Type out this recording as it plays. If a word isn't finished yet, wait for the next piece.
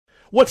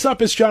What's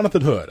up? It's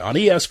Jonathan Hood on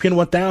ESPN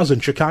 1000,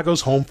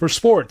 Chicago's home for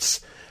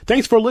sports.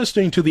 Thanks for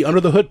listening to the Under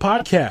the Hood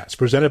podcast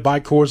presented by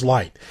Coors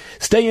Light.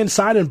 Stay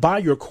inside and buy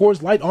your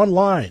Coors Light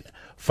online.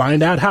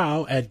 Find out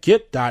how at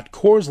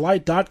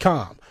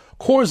get.CoorsLight.com.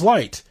 Coors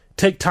Light,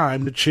 take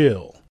time to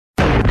chill.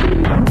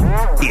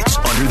 It's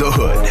Under the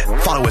Hood.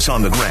 Follow us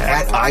on the gram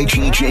at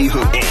IGJ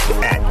Hood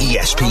and at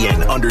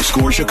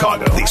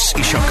ESPN_Chicago. This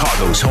is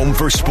Chicago's home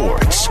for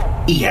sports.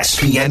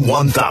 ESPN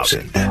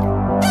 1000.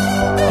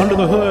 Under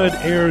the Hood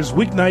airs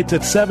weeknights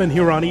at 7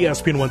 here on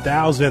ESPN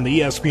 1000 and the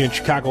ESPN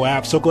Chicago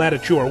app. So glad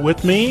that you are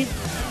with me.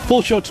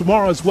 Full show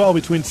tomorrow as well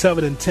between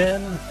 7 and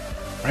 10.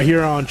 Right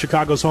here on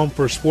Chicago's home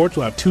for sports.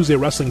 We'll have Tuesday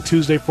Wrestling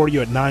Tuesday for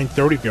you at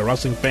 9:30. If you're a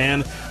wrestling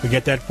fan, we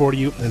get that for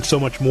you and so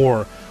much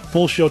more.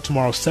 Full show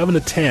tomorrow, 7 to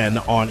 10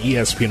 on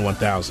ESPN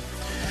 1000.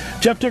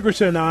 Jeff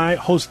Dickerson and I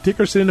host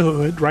Dickerson and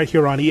Hood right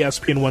here on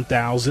ESPN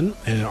 1000.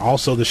 And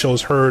also the show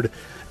is heard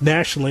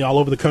nationally all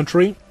over the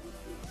country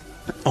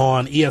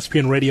on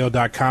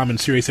ESPNradio.com and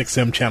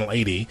SiriusXM Channel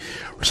 80.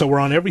 So we're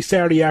on every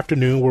Saturday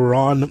afternoon. We're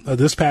on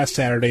this past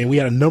Saturday, and we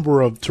had a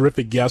number of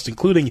terrific guests,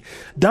 including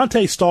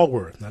Dante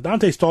Stallworth. Now,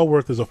 Dante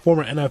Stallworth is a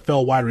former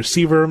NFL wide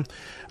receiver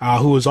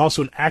who is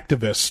also an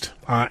activist,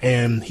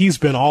 and he's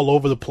been all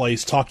over the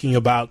place talking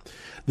about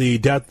the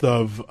death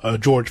of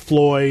George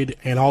Floyd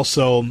and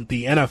also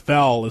the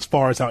NFL as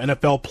far as how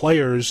NFL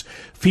players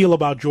feel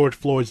about George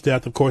Floyd's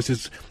death. Of course,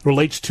 it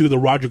relates to the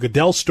Roger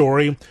Goodell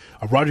story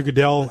of Roger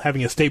Goodell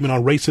having a statement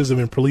on racism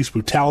and police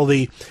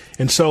brutality.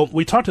 And so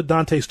we talked to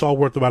Dante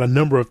Stallworth about a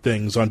number of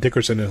things on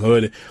Dickerson and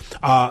Hood,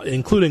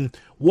 including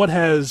what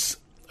has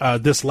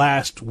this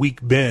last week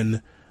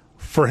been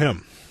for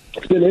him.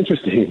 It's been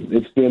interesting.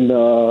 It's been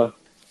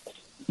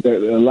there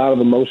are a lot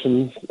of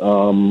emotions.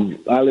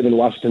 I live in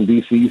Washington,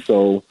 D.C.,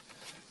 so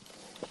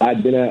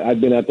I've been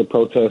at the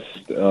protest.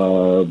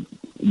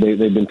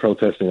 They've been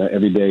protesting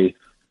every day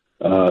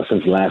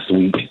since last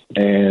week,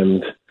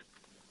 and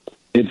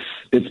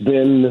it's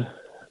been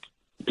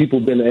people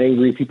have been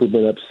angry, people have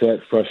been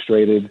upset,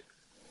 frustrated,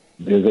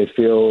 because they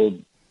feel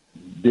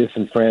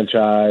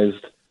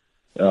disenfranchised,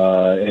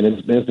 and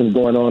it's been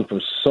going on for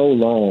so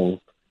long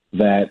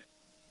that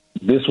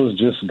this was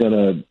just going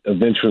to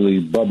eventually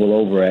bubble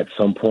over at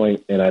some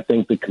point. And I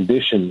think the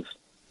conditions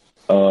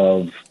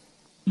of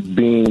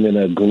being in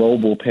a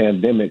global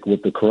pandemic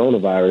with the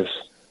coronavirus,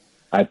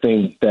 I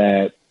think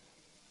that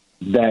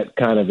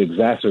kind of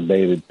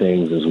exacerbated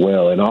things as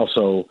well. And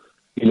also,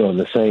 in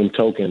the same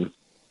token,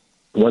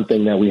 one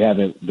thing that we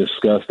haven't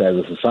discussed as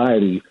a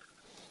society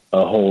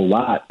a whole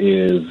lot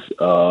is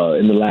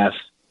in the last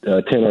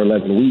 10 or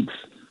 11 weeks,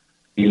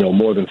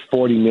 more than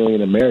 40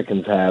 million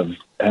Americans have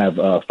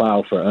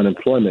filed for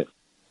unemployment,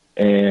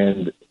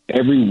 and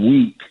every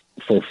week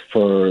for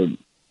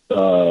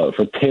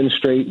 10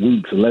 straight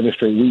weeks, 11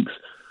 straight weeks,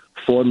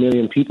 4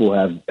 million people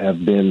have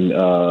been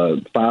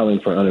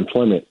filing for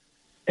unemployment.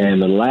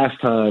 And the last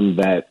time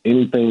that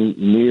anything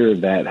near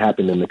that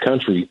happened in the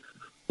country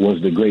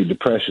was the Great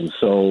Depression.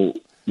 So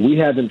we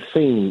haven't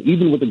seen,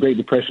 even with the Great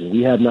Depression,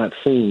 we have not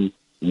seen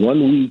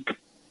 1 week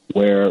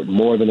where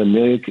more than 1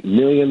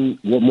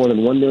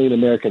 million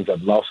Americans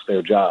have lost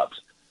their jobs.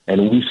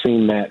 And we've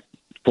seen that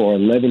for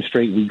 11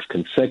 straight weeks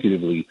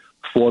consecutively,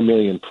 4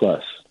 million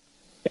plus.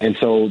 And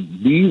so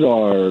these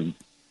are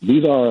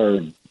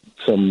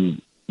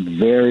some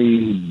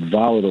very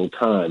volatile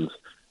times.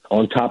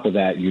 On top of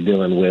that, you're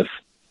dealing with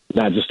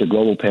not just a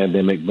global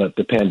pandemic, but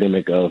the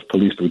pandemic of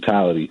police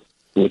brutality,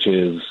 which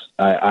is,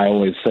 I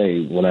always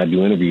say when I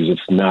do interviews,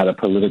 it's not a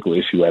political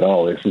issue at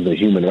all. This is a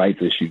human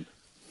rights issue.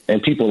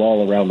 And people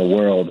all around the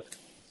world,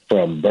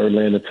 from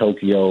Berlin to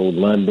Tokyo,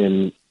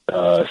 London,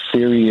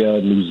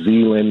 Syria, New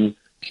Zealand,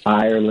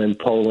 Ireland,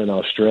 Poland,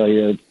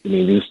 Australia. I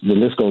mean, the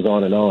list goes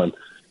on and on.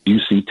 You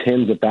see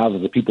tens of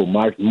thousands of people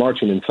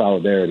marching in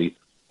solidarity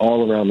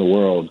all around the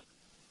world,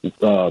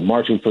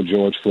 marching for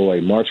George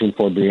Floyd, marching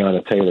for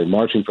Breonna Taylor,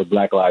 marching for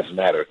Black Lives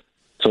Matter.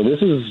 So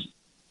this is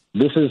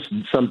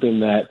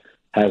something that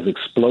has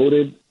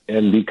exploded,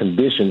 and the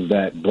conditions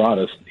that brought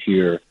us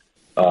here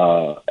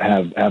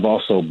have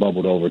also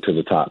bubbled over to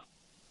the top.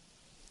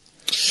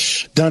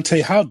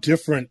 Dante, how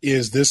different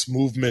is this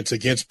movement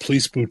against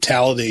police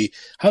brutality?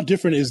 How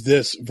different is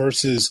this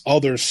versus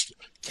other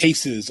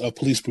cases of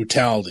police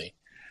brutality?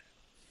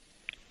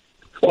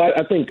 Well,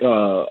 I think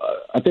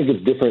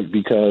it's different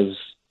because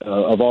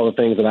of all the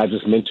things that I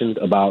just mentioned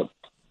about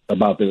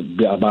us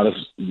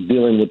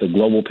dealing with the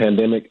global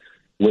pandemic,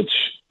 which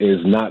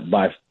is not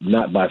by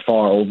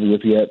far over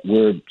with yet.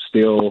 We're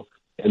still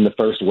in the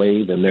first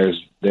wave, and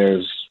there's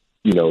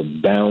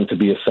bound to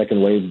be a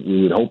second wave.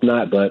 We would hope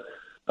not, but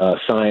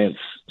science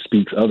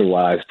speaks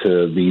otherwise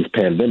to these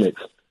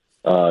pandemics,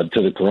 to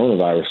the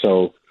coronavirus.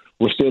 So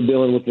we're still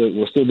dealing with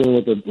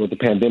the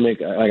pandemic.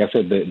 Like I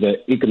said,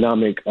 the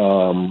economic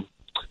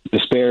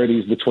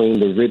disparities between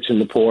the rich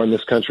and the poor in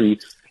this country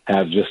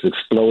have just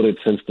exploded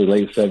since the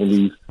late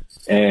 70s,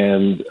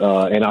 and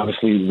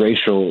obviously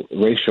racial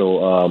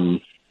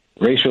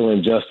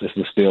injustice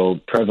is still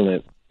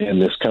prevalent in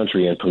this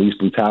country, and police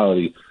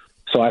brutality.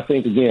 So I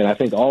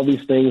think all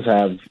these things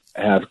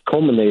have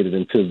culminated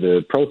into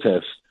the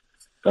protests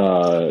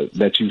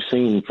that you've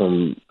seen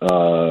from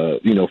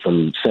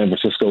San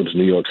Francisco to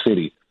New York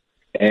City.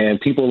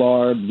 And people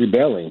are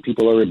rebelling.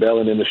 People are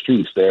rebelling in the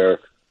streets. They're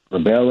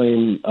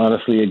rebelling,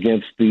 honestly,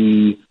 against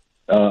the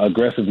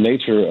aggressive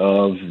nature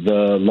of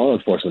the law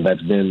enforcement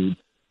that's been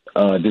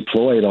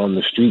deployed on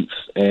the streets.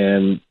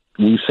 And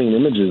we've seen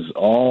images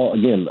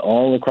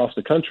all across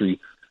the country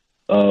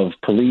of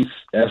police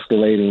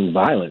escalating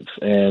violence.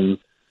 And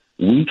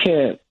we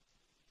cannot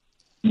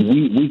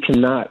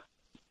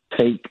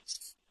take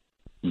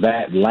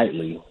that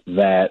lightly,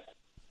 that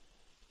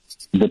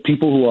the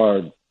people who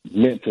are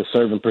meant to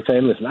serve and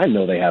protect. Listen, I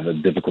know they have a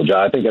difficult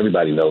job. I think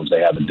everybody knows they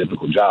have a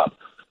difficult job.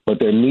 But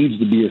there needs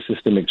to be a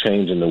systemic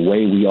change in the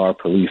way we are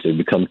police. They've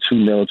become too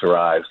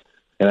militarized.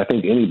 And I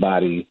think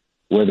anybody,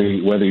 whether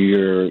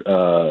you're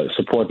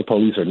support the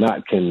police or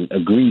not, can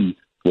agree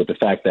with the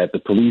fact that the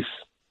police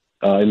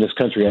in this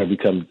country have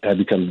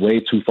become way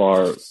too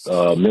far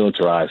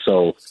militarized.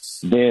 So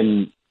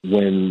then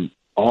when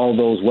all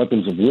those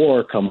weapons of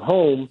war come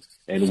home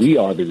and we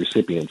are the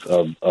recipients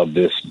of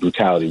this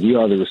brutality, we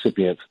are the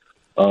recipients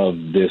of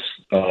this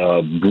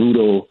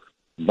brutal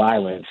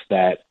violence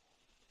that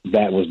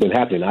was been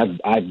happening.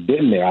 I've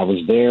been there. I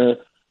was there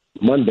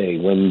Monday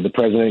when the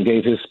president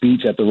gave his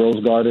speech at the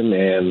Rose Garden,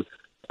 and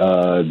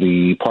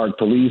the park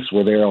police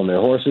were there on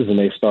their horses, and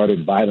they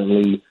started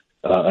violently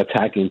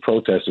attacking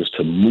protesters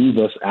to move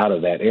us out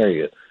of that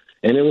area.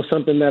 And it was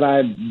something that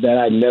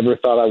I never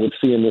thought I would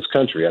see in this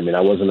country. I mean,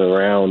 I wasn't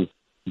around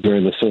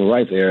during the civil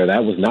rights era.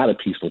 That was not a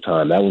peaceful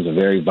time. That was a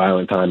very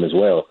violent time as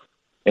well.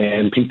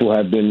 And people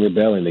have been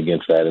rebelling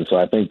against that. And so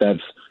I think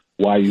that's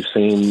why you've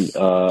seen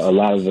a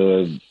lot of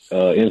the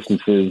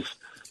instances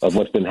of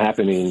what's been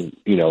happening,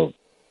 in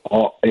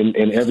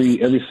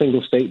every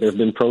single state. There have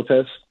been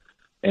protests,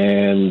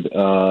 and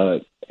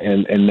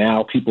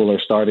now people are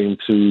starting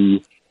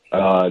to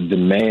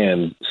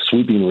demand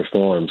sweeping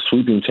reforms,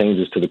 sweeping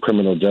changes to the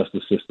criminal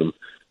justice system,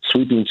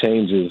 sweeping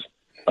changes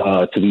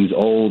to these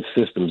old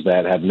systems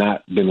that have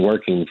not been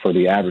working for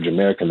the average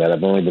American, that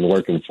have only been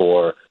working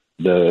for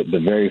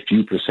the very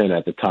few percent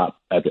at the top,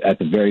 at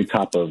the very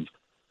top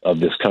of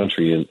this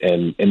country.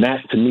 And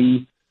that, to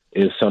me,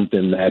 is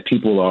something that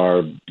people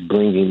are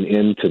bringing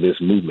into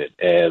this movement.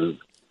 And,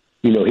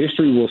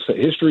 history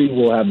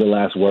will have the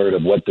last word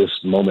of what this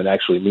moment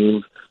actually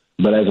means.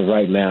 But as of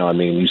right now, I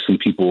mean, you see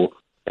people,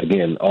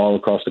 again, all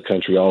across the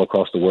country, all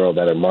across the world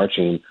that are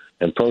marching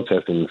and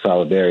protesting in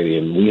solidarity.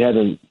 And we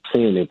haven't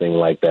seen anything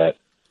like that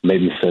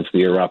maybe since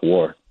the Iraq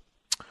War.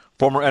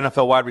 Former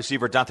NFL wide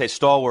receiver Dante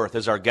Stallworth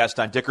is our guest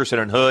on Dickerson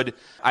and Hood.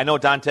 I know,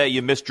 Dante,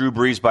 you missed Drew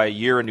Brees by a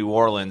year in New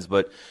Orleans,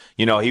 but,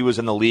 he was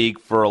in the league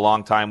for a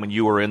long time when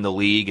you were in the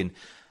league. And,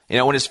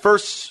 when his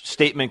first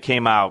statement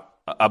came out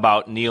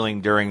about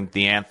kneeling during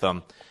the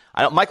anthem,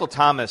 Michael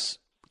Thomas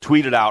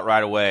tweeted out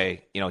right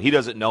away, he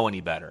doesn't know any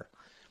better.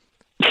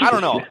 I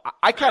don't know.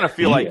 I kind of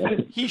feel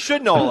like he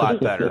should know a lot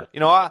better.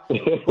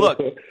 Look,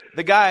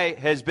 the guy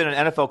has been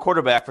an NFL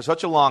quarterback for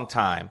such a long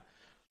time.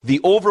 The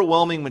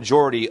overwhelming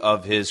majority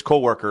of his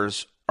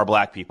coworkers are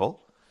black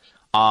people.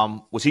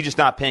 Was he just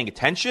not paying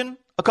attention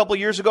a couple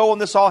years ago when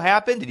this all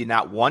happened? Did he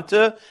not want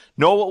to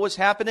know what was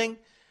happening?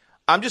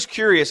 I'm just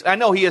curious. I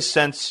know he has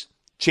since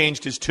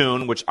changed his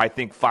tune, which I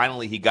think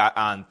finally he got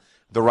on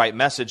the right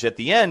message at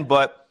the end.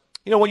 But,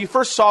 when you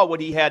first saw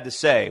what he had to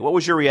say, what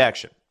was your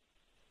reaction?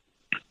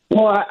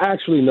 Well, I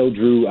actually know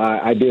Drew.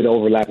 I did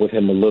overlap with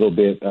him a little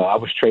bit. I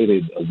was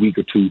traded a week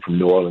or two from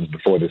New Orleans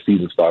before the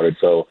season started,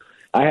 so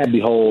I had the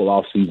whole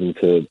off season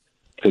to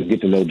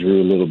get to know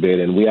Drew a little bit,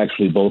 and we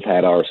actually both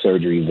had our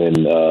surgeries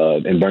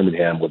in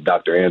Birmingham with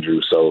Dr.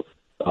 Andrews. So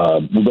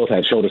we both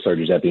had shoulder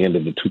surgeries at the end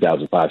of the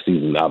 2005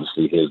 season.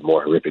 Obviously, his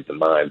more horrific than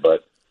mine,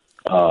 but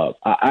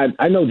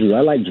I know Drew. I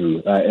like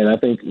Drew, and I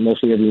think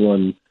mostly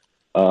everyone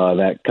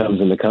that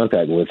comes into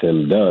contact with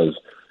him does.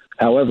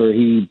 However,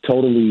 he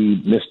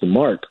totally missed the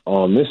mark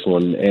on this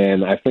one,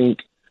 and I think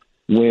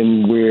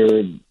when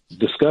we're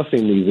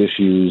discussing these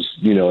issues,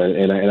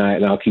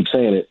 and I'll keep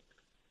saying it,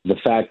 the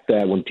fact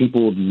that when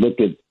people look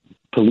at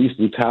police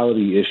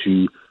brutality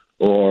issue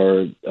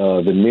or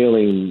the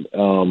kneeling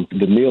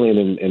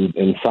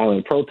and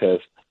silent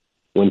protest,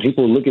 when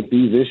people look at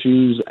these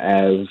issues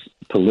as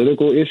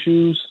political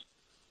issues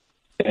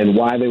and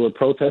why they were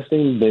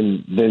protesting,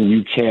 then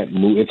you can't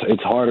move.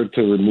 It's harder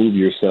to remove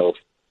yourself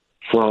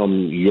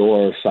from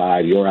your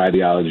side, your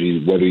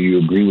ideology, whether you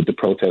agree with the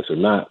protest or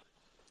not.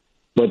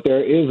 But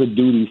there is a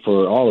duty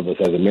for all of us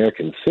as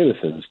American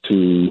citizens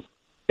to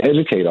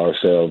educate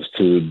ourselves,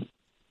 to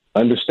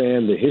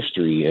understand the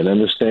history and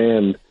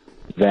understand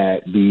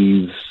that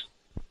these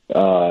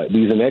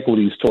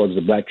inequities towards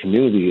the black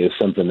community is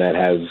something that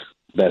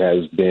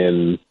has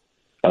been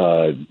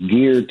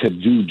geared to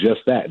do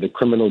just that. The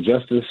criminal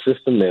justice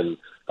system and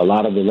a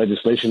lot of the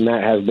legislation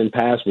that has been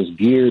passed was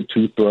geared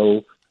to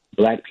throw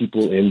black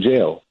people in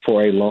jail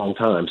for a long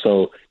time.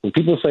 So when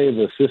people say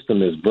the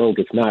system is broke,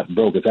 it's not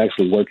broke. It's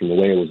actually working the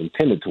way it was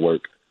intended to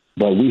work.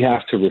 But we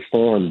have to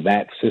reform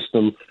that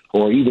system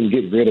or even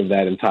get rid of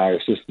that entire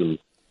system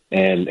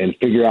and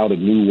figure out a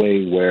new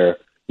way where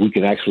we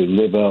can actually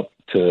live up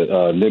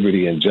to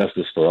liberty and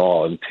justice for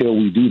all. Until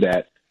we do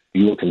that,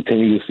 you will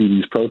continue to see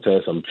these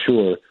protests, I'm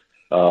sure.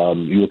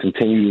 You will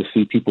continue to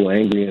see people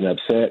angry and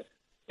upset,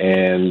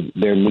 and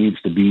there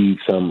needs to be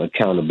some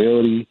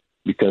accountability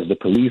because the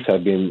police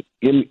have been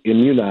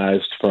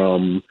immunized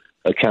from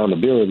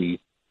accountability,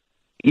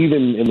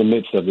 even in the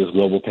midst of this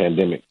global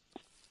pandemic.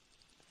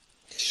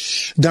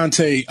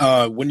 Dante,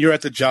 when you're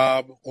at the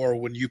job or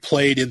when you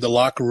played in the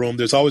locker room,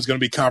 there's always going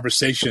to be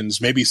conversations,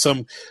 maybe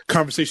some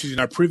conversations you're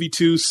not privy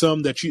to,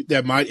 some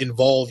that might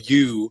involve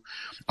you.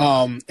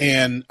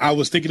 And I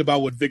was thinking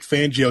about what Vic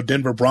Fangio,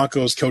 Denver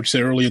Broncos coach,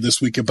 said earlier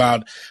this week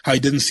about how he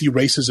didn't see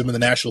racism in the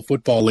National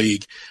Football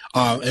League.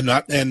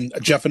 And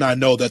Jeff and I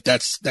know that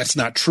that's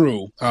not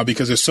true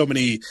because there's so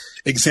many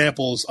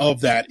examples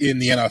of that in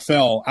the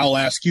NFL. I'll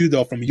ask you,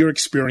 though, from your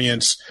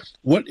experience,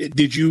 what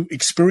did you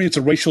experience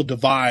a racial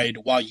divide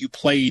while you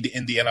played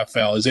in the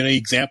NFL? Is there any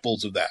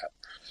examples of that?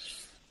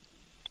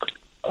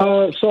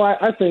 So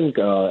I think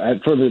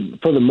for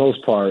the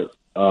most part,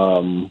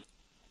 in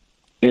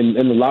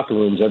the locker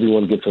rooms,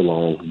 everyone gets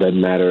along. Doesn't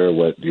matter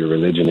what your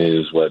religion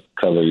is, what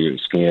color your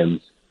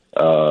skin,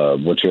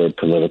 what your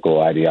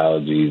political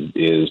ideology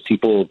is.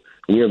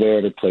 We are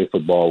there to play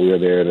football. We are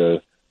there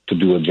to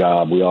do a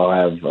job. We all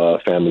have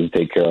families to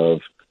take care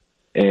of.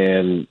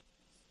 And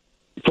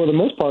for the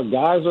most part,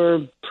 guys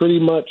are pretty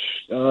much,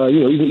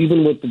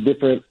 even with the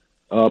different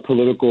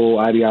political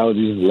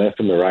ideologies, left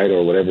and the right,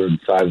 or whatever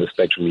side of the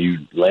spectrum you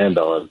land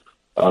on,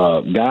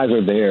 guys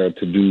are there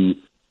to do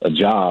a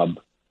job,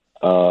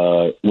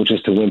 which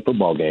is to win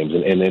football games.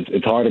 And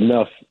it's hard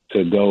enough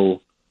to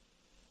go,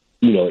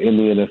 in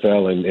the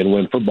NFL and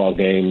win football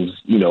games,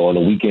 on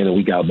a week in and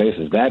week out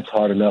basis. That's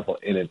hard enough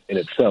in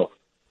itself,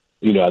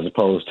 as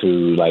opposed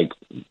to like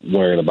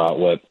worrying about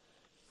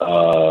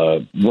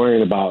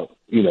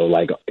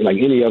like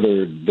any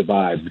other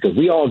divides, because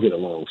we all get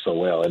along so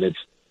well. And it's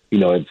the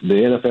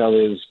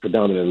NFL is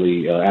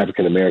predominantly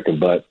African American,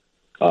 but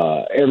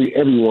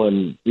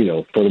everyone,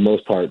 for the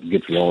most part,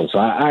 gets along. So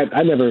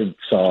I never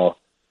saw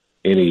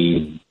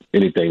anything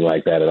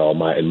like that at all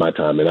in my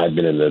time, and I've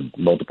been in the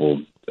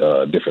multiple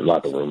different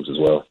locker rooms as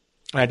well.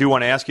 I do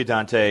want to ask you,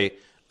 Dante,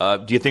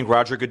 do you think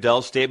Roger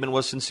Goodell's statement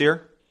was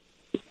sincere?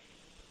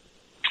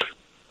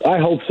 I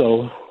hope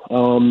so.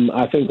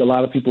 I think a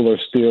lot of people are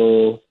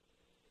still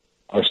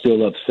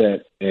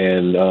upset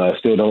and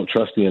still don't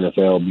trust the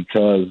NFL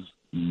because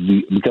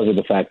of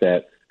the fact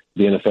that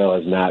the NFL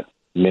has not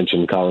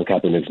mentioned Colin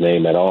Kaepernick's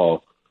name at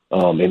all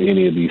in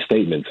any of these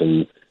statements,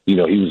 and he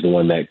was the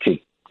one that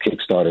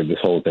kick-started this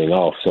whole thing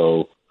off.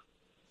 So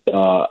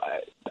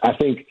I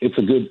think it's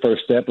a good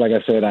first step. Like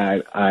I said,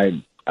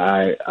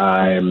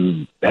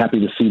 I'm happy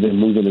to see them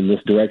moving in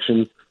this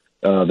direction.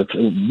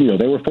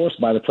 They were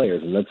forced by the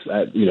players, and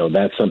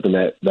that's something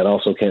that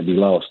also can't be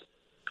lost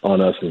on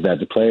us, is that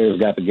the players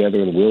got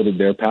together and wielded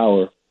their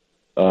power,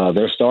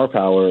 their star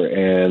power,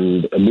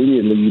 and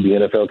immediately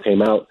the NFL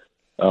came out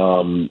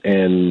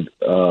and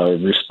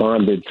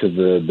responded to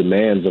the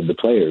demands of the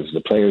players.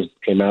 The players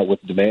came out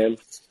with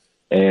demands,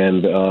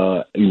 and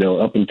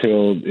up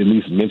until at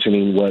least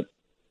mentioning what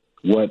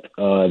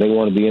they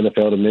wanted the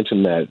NFL to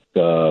mention, that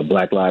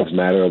Black Lives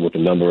Matter, with a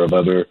number of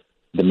other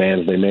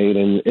demands they made,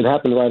 and it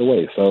happened right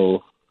away.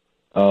 So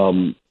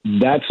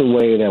that's a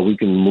way that we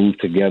can move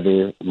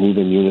together, move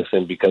in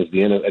unison, because the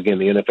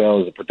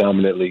NFL is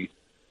predominantly,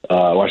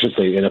 or I should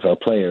say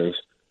NFL players,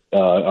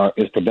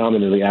 is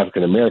predominantly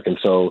African American.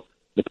 So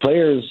the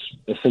players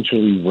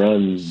essentially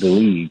run the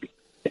league,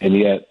 and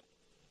yet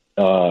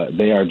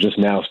they are just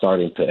now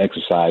starting to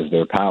exercise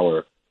their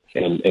power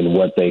and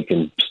what they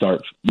can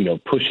start,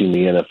 pushing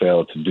the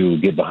NFL to do,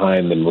 get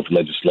behind them with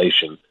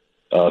legislation,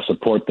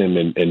 support them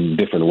in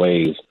different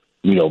ways,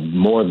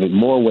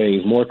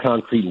 more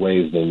concrete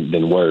ways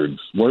than words.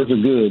 Words are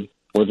good.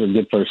 Words are a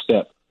good first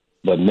step.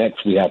 But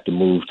next we have to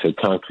move to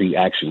concrete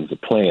actions, a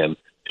plan,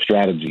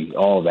 strategy,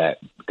 all that,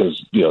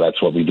 because,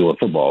 that's what we do in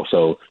football.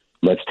 So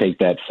let's take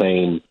that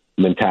same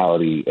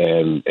mentality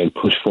and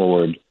push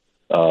forward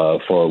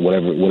for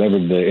whatever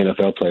the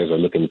NFL players are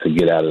looking to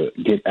get out of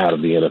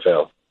the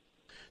NFL.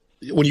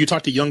 When you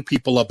talk to young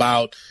people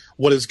about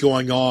what is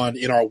going on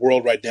in our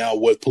world right now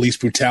with police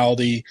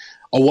brutality,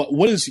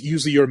 what is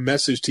usually your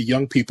message to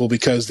young people,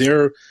 because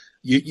they're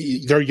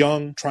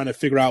young, trying to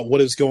figure out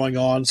what is going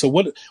on? So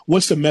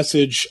what's the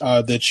message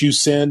that you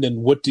send,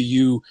 and what do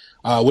you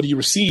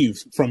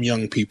receive from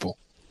young people?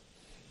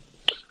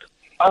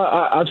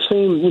 I've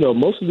seen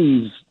most of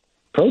these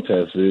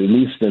protests, at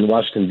least in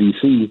Washington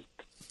D.C.,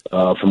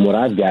 from what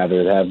I've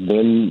gathered, have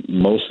been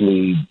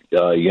mostly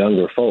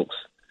younger folks.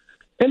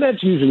 And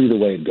that's usually the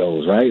way it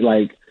goes, right?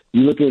 Like,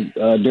 you look at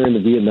during the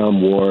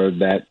Vietnam War,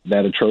 that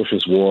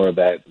atrocious war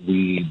that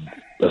we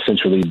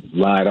essentially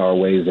lied our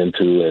ways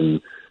into,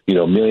 and,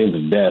 millions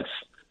of deaths.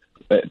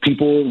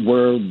 People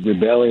were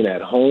rebelling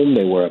at home.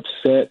 They were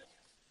upset.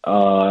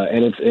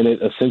 And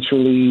it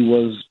essentially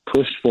was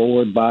pushed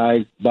forward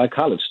by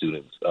college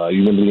students.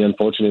 You remember the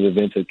unfortunate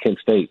events at Kent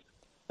State.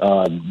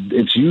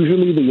 It's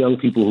usually the young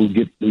people who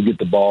get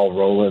the ball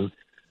rolling.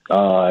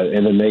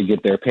 and then they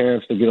get their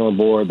parents to get on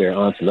board, their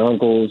aunts and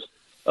uncles,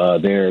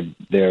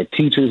 their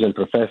teachers and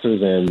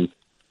professors, and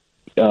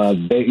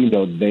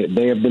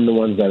they have been the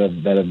ones that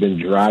have been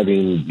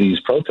driving these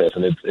protests,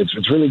 and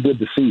it's really good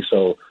to see.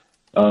 So,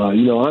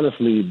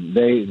 honestly,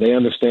 they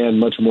understand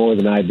much more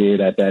than I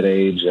did at that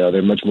age.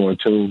 They're much more in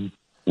tune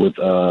with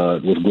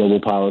global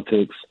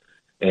politics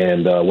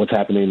and what's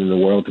happening in the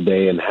world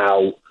today, and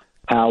how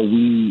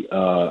we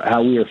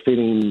are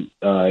fitting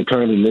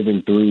currently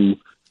living through.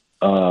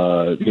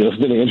 It's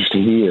been an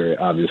interesting year,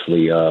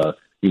 obviously.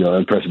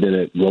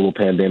 Unprecedented global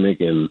pandemic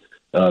and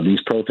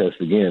these protests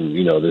again.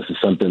 This is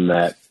something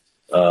that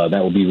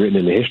will be written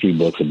in the history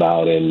books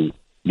about, and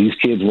these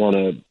kids want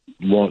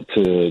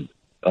to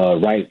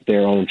write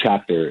their own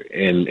chapter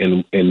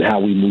in how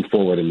we move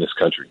forward in this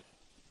country.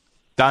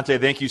 Dante,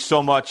 thank you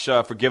so much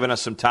for giving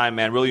us some time,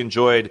 man. Really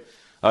enjoyed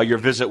your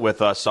visit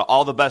with us.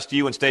 All the best to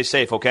you, and stay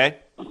safe, okay?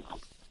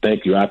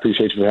 Thank you. I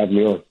appreciate you for having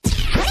me on.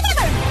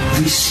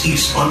 This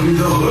is Under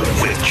the Hood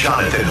with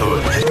Jonathan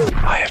Hood.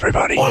 Hi,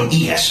 everybody. On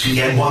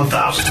ESPN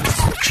 1000,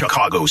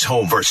 Chicago's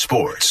home for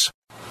sports.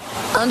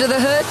 Under the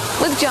Hood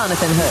with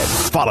Jonathan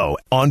Hood. Follow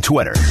on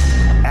Twitter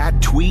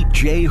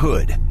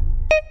 @TweetJHood.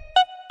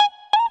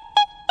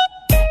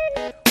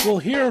 We'll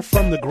hear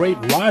from the great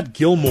Rod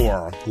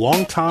Gilmore,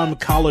 longtime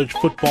college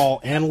football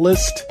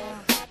analyst,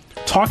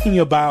 talking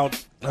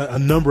about a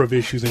number of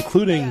issues,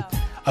 including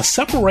a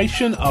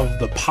separation of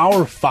the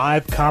Power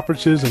 5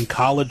 conferences in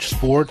college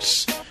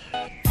sports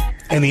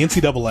and the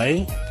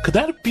NCAA. Could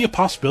that be a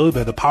possibility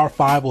that the Power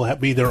 5 will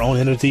be their own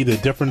entity,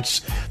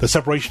 the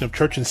separation of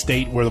church and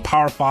state, where the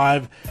Power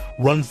 5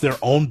 runs their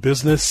own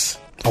business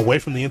away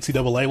from the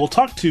NCAA? We'll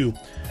talk to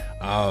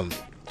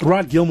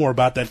Rod Gilmore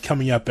about that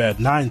coming up at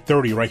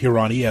 9:30 right here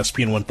on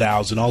ESPN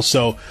 1000.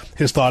 Also,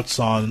 his thoughts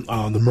on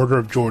the murder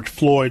of George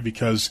Floyd,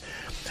 because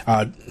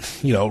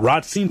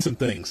Rod's seen some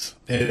things,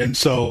 and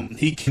so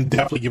he can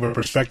definitely give a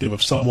perspective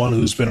of someone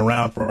who's been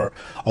around for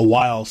a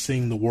while,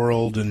 seeing the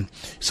world. And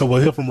so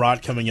we'll hear from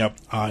Rod coming up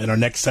in our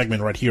next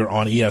segment right here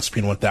on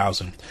ESPN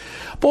 1000.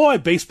 Boy,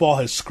 baseball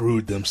has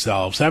screwed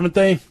themselves, haven't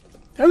they?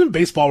 Hasn't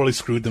baseball really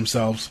screwed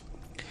themselves?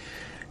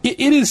 It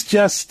is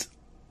just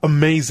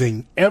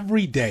amazing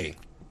every day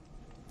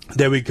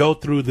that we go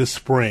through this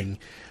spring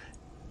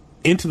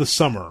into the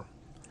summer,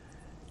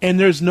 and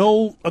there's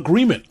no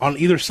agreement on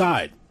either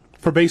side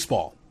for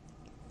baseball.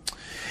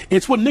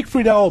 It's what Nick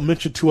Friedel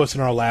mentioned to us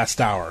in our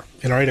last hour,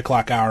 in our 8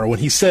 o'clock hour, when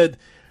he said,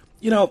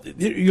 you're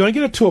going to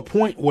get it to a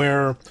point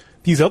where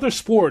these other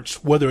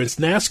sports, whether it's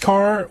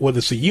NASCAR, whether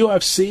it's the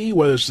UFC,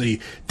 whether it's the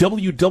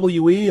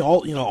WWE,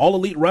 all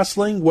elite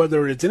wrestling,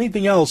 whether it's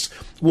anything else,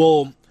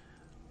 will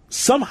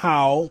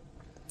somehow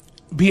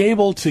be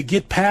able to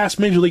get past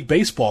Major League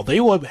Baseball. They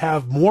will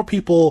have more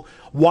people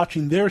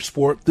watching their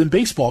sport than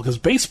baseball, because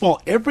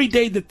baseball, every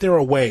day that they're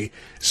away,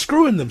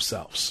 screwing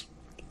themselves.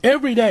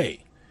 Every day.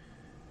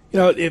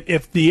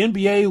 If the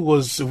NBA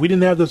if we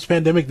didn't have this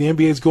pandemic, the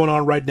NBA is going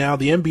on right now,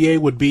 the NBA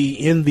would be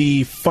in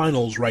the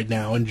finals right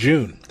now in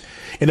June.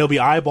 And there'll be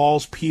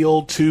eyeballs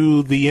peeled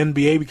to the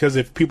NBA, because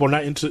if people are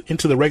not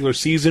into the regular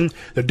season,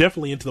 they're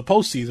definitely into the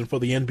postseason for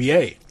the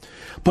NBA.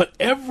 But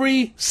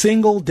every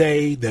single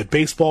day that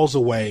baseball's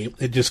away,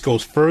 it just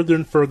goes further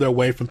and further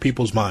away from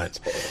people's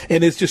minds.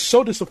 And it's just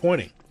so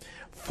disappointing.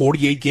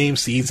 48-game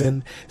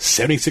season,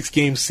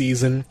 76-game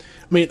season.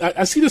 I mean,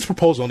 I see this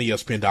proposal on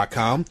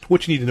ESPN.com,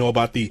 what you need to know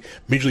about the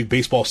Major League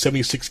Baseball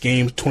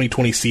 76-game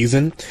 2020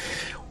 season.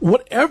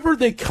 Whatever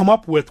they come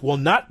up with will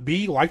not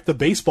be like the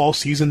baseball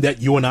season that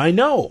you and I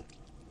know.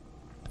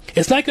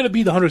 It's not going to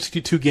be the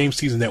 162-game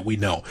season that we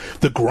know.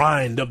 The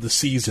grind of the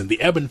season, the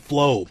ebb and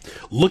flow,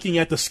 looking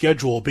at the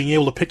schedule, being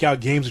able to pick out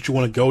games that you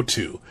want to go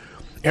to.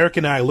 Eric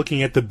and I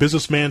looking at the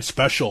Businessman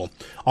Special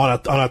on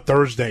a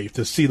Thursday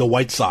to see the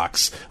White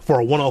Sox for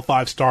a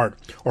 105 start,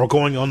 or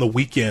going on the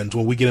weekends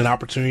when we get an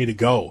opportunity to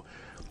go.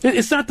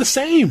 It's not the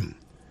same.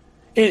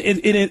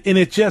 And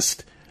it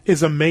just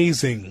is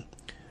amazing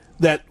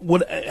that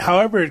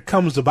however it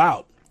comes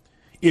about,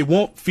 it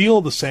won't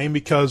feel the same,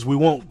 because we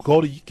won't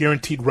go to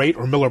Guaranteed Rate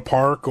or Miller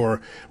Park or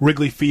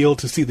Wrigley Field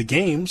to see the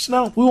games.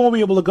 No, we won't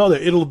be able to go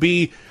there. It'll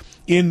be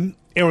in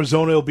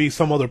Arizona, it'll be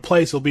some other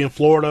place, it'll be in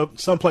Florida,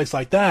 someplace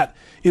like that.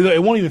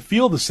 It won't even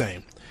feel the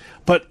same.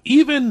 But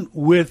even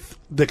with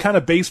the kind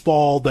of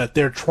baseball that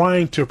they're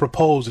trying to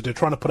propose, that they're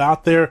trying to put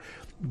out there,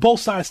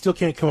 both sides still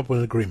can't come up with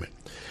an agreement.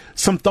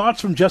 Some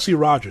thoughts from Jesse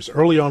Rogers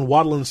early on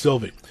Waddle and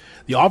Sylvie.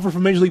 The offer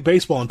from Major League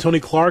Baseball and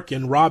Tony Clark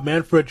and Rob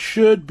Manfred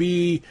should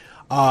be,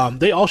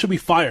 they all should be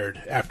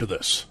fired after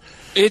this.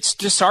 It's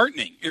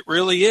disheartening. It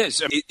really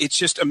is. I mean, it's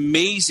just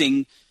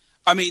amazing.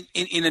 I mean,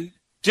 in a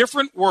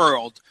different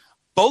world,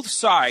 both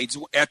sides,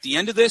 at the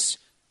end of this,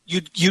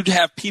 you'd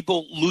have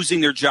people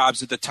losing their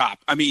jobs at the top.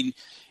 I mean,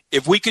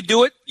 if we could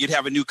do it, you'd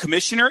have a new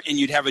commissioner and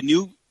you'd have a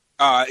new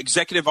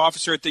executive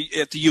officer at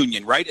the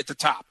union, right at the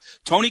top.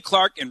 Tony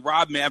Clark and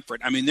Rob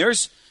Manfred. I mean,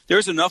 there's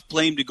enough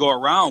blame to go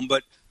around,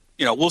 but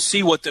we'll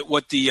see what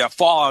the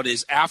fallout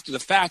is after the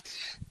fact.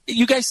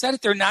 you guys said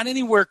it. They're not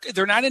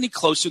any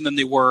closer than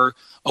they were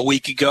a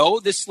week ago.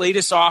 This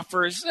latest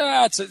offer is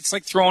it's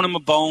like throwing them a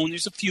bone.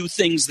 There's a few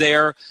things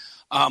there,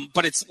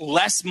 but it's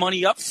less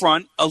money up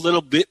front, a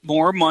little bit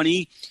more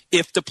money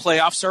if the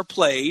playoffs are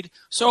played.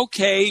 So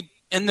okay,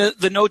 and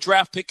the no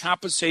draft pick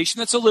compensation.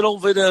 That's a little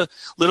bit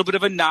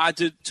of a nod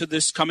to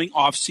this coming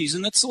off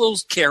season. That's a little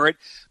carrot,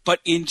 but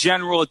in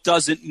general, it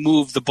doesn't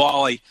move the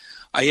ball.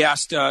 I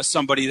asked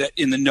somebody that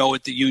in the know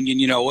at the Union,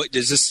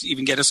 does this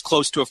even get us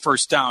close to a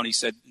first down? He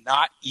said,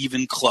 not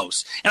even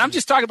close. And I'm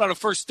just talking about a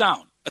first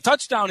down. A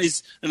touchdown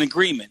is an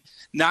agreement,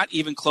 not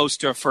even close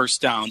to a first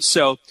down.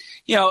 So,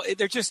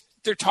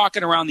 they're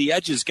talking around the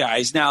edges,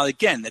 guys. Now,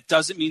 again, that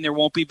doesn't mean there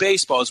won't be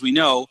baseball. As we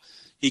know,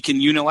 he can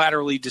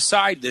unilaterally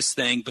decide this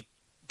thing.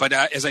 But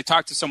as I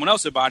talked to someone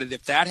else about it,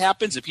 if that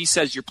happens, if he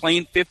says you're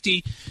playing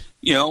 50,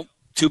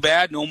 too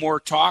bad, no more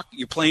talk.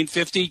 You're playing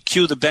 50.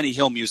 Cue the Benny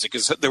Hill music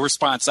is the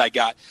response I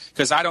got,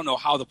 because I don't know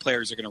how the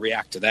players are going to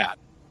react to that.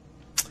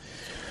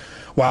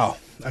 Wow.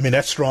 I mean,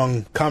 that's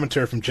strong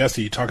commentary from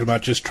Jesse talking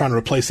about just trying to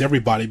replace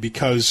everybody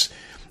because,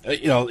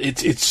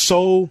 it's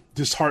so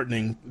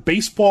disheartening.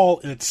 Baseball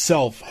in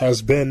itself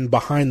has been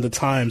behind the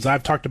times.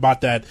 I've talked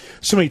about that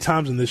so many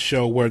times in this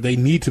show where they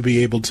need to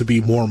be able to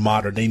be more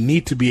modern. They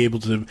need to be able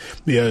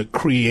to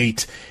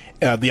create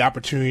the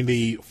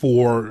opportunity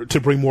to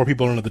bring more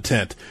people into the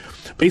tent.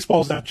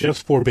 Baseball is not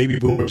just for baby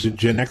boomers and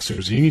Gen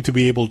Xers. You need to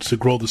be able to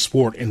grow the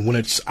sport, and when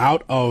it's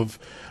out of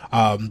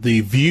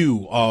the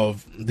view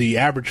of the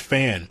average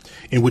fan,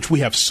 in which we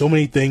have so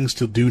many things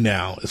to do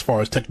now as far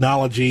as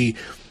technology,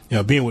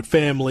 being with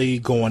family,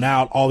 going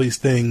out, all these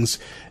things,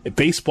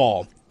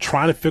 baseball,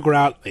 trying to figure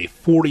out a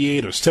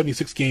 48 or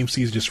 76 game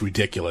season is just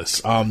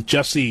ridiculous.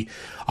 Jesse,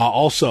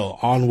 also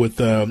on with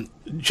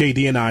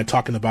JD and I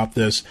talking about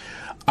this.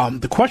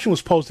 The question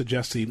was posed to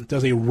Jesse,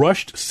 does a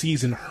rushed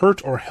season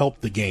hurt or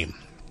help the game?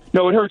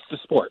 No, it hurts the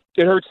sport.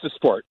 It hurts the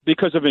sport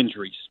because of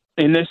injuries.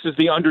 And this is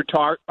the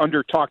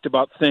under-talked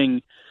about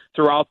thing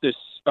throughout this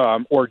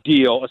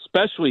ordeal,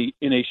 especially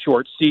in a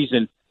short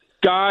season.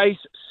 Guys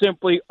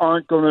simply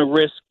aren't going to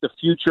risk the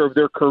future of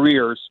their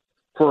careers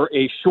for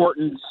a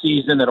shortened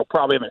season that'll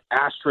probably have an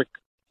asterisk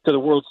to the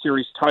World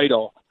Series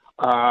title.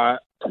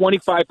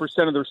 25%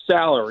 of their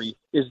salary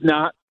is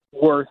not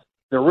worth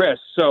the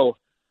risk. So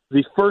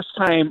the first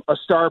time a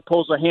star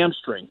pulls a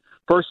hamstring,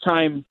 first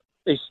time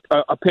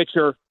a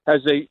pitcher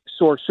has a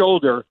sore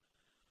shoulder,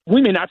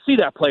 we may not see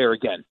that player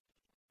again.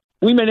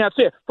 We may not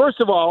see it. First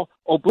of all,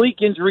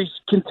 oblique injuries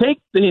can take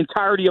the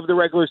entirety of the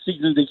regular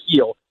season to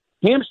heal.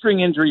 Hamstring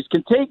injuries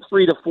can take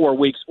 3 to 4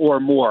 weeks or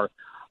more.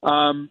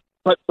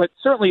 But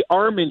certainly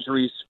arm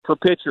injuries for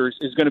pitchers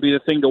is going to be the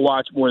thing to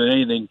watch more than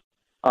anything.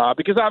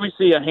 Because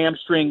obviously a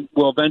hamstring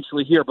will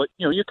eventually heal, but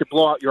you could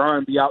blow out your arm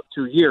and be out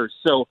 2 years.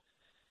 So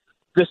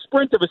the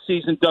sprint of a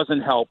season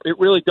doesn't help. It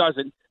really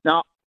doesn't.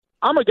 Now,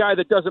 I'm a guy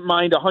that doesn't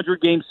mind a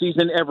 100-game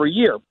season every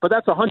year, but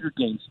that's 100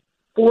 games.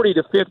 40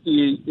 to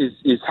 50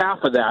 is half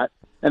of that,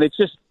 and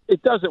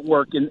it doesn't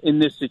work in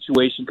this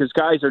situation because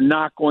guys are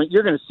not going –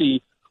 you're going to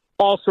see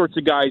all sorts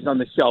of guys on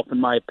the shelf, in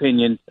my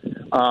opinion,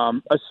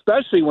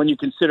 especially when you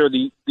consider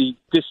the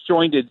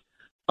disjointed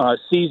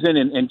season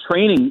and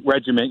training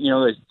regimen.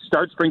 They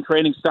start spring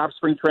training, stop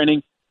spring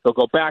training. They'll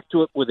go back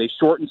to it with a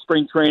shortened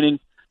spring training.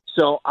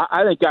 So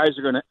I think guys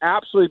are going to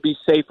absolutely be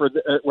safer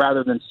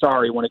rather than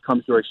sorry when it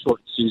comes to a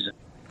short season.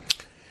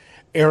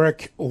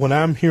 Eric, when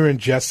I'm hearing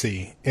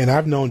Jesse, and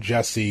I've known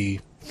Jesse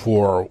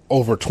for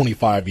over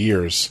 25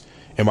 years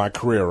in my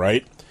career,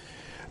 right?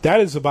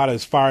 That is about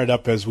as fired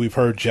up as we've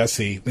heard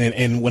Jesse.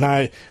 And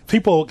when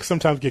people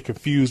sometimes get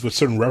confused with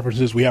certain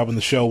references we have on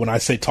the show. When I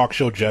say talk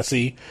show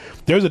Jesse,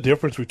 there's a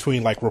difference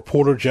between like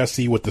reporter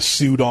Jesse with the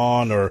suit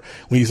on, or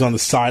when he's on the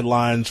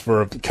sidelines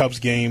for Cubs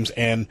games,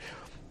 and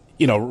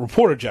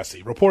reporter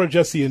Jesse. Reporter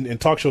Jesse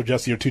and talk show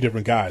Jesse are two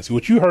different guys.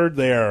 What you heard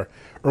there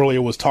earlier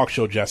was talk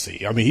show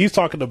Jesse. I mean, he's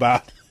talking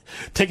about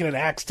taking an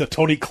axe to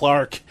Tony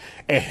Clark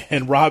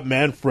and Rob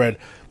Manfred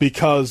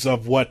because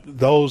of what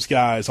those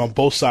guys on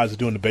both sides are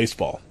doing to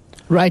baseball.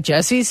 Right,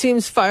 Jesse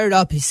seems fired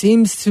up. He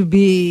seems to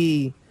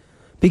be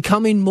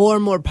becoming more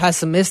and more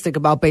pessimistic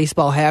about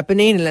baseball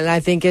happening, and I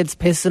think it's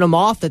pissing him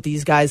off that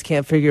these guys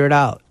can't figure it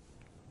out.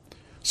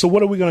 So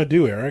what are we going to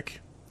do,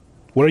 Eric?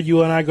 What are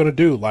you and I going to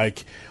do?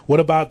 Like,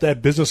 what about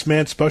that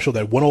businessman special,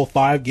 that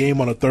 105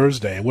 game on a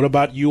Thursday? And what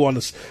about you on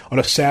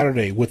a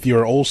Saturday with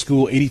your old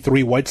school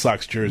 83 White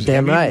Sox jersey?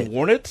 Damn right. Have you even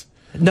worn it?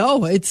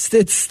 No, it's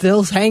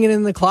still hanging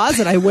in the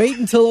closet. I wait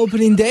until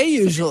opening day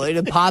usually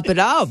to pop it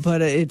out,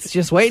 but it's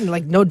just waiting.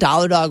 Like no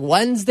Dollar Dog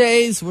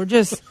Wednesdays. We're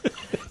just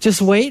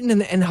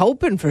waiting and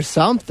hoping for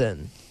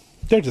something.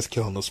 They're just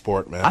killing the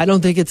sport, man. I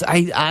don't think it's.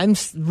 I'm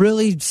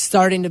really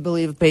starting to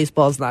believe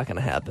baseball's not going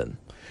to happen.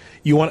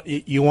 You want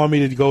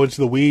me to go into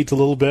the weeds a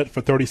little bit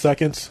for 30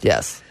 seconds?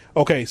 Yes.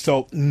 Okay,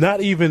 so not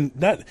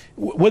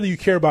whether you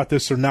care about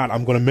this or not,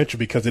 I'm going to mention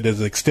because it is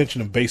an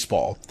extension of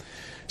baseball.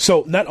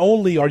 So not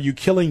only are you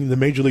killing the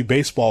Major League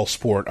Baseball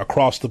sport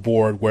across the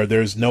board where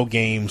there's no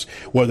games,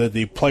 whether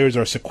the players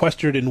are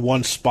sequestered in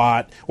one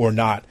spot or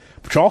not,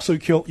 but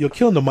you're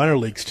killing the minor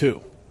leagues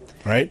too.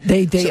 right?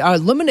 They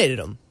eliminated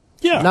them.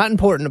 Yeah. Not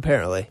important,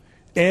 apparently.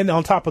 And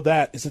on top of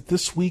that, is it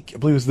this week? I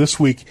believe it's this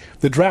week.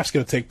 The draft's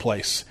going to take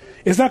place.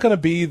 It's not going to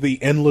be the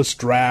endless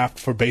draft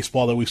for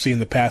baseball that we've seen in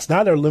the past.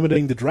 Now they're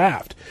limiting the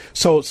draft.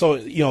 So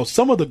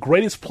some of the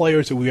greatest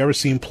players that we've ever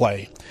seen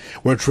play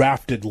were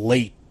drafted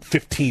late,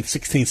 15th,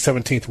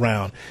 16th, 17th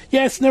round.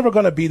 Yeah, it's never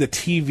going to be the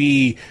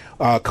TV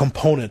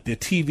component, the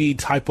TV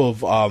type of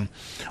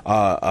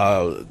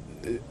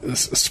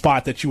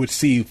spot that you would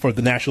see for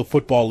the National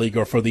Football League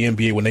or for the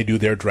NBA when they do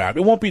their draft.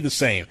 It won't be the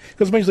same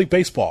because Major League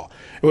Baseball,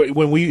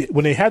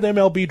 when they had the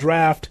MLB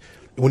draft,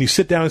 when you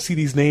sit down and see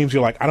these names,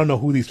 you're like, I don't know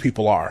who these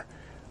people are.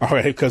 All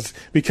right,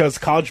 because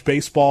college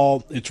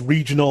baseball, it's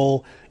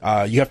regional.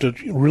 You have to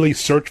really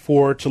search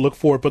for it to look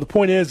for it. But the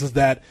point is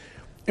that,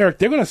 Eric,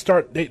 they're going to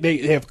start.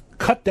 They have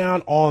cut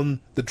down on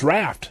the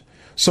draft.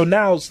 So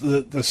now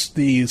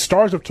the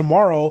stars of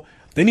tomorrow,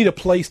 they need a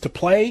place to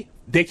play.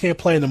 They can't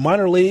play in the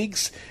minor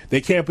leagues. They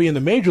can't be in the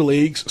major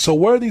leagues. So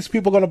where are these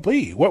people going to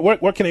be?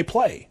 Where can they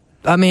play?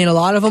 I mean, a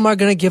lot of them are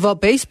going to give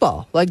up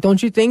baseball. Like,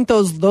 don't you think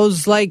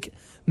those like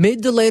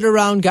mid to later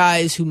round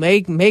guys who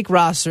make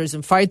rosters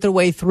and fight their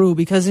way through?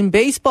 Because in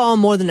baseball,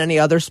 more than any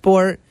other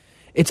sport,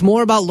 it's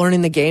more about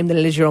learning the game than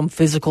it is your own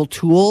physical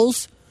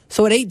tools.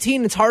 So at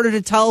 18, it's harder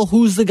to tell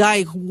who's the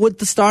guy, what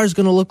the star is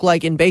going to look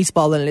like in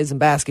baseball than it is in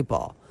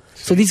basketball.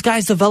 So these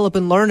guys develop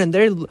and learn, and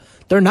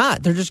they're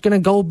not. They're just going to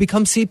go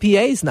become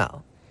CPAs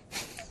now.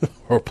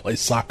 Or play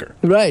soccer.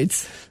 Right.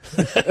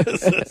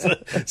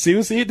 See,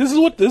 this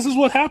is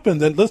what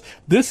happened. And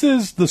this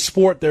is the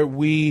sport that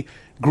we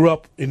grew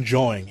up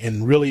enjoying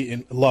and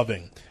really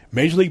loving.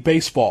 Major League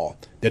Baseball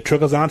that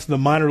trickles on to the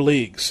minor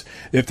leagues.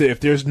 If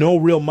there's no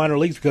real minor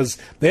leagues because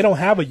they don't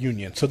have a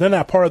union, so they're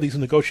not part of these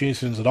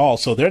negotiations at all.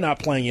 So they're not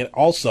playing it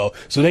also.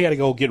 So they got to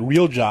go get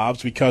real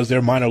jobs because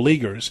they're minor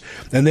leaguers.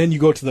 And then you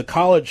go to the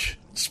college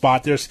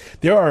spot.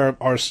 There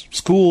are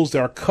schools that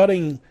are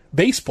cutting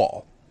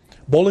baseball.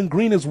 Bowling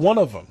Green is one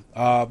of them.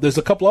 There's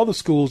a couple other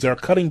schools that are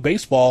cutting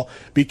baseball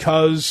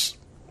because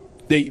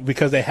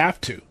they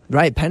have to.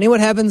 Right. Penny, what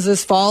happens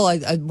this fall,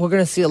 we're going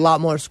to see a lot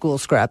more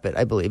schools scrap it,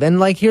 I believe.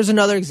 And, here's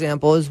another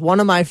example is one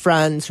of my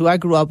friends who I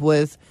grew up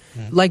with,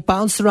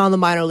 bounced around the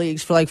minor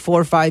leagues for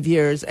 4 or 5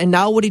 years. And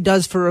now what he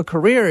does for a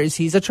career is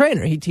he's a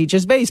trainer. He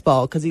teaches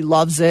baseball because he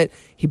loves it.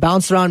 He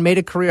bounced around, made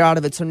a career out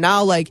of it. So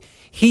now,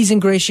 he's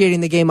ingratiating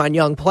the game on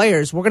young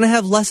players. We're going to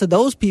have less of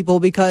those people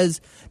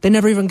because they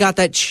never even got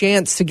that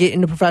chance to get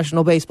into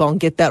professional baseball and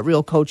get that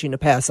real coaching to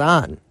pass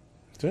on.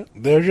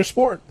 There's your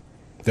sport.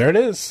 There it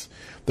is.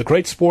 The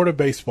great sport of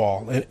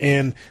baseball.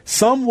 And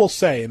some will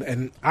say,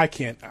 and I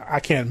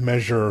can't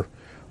measure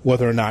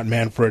whether or not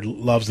Manfred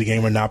loves the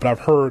game or not, but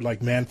I've heard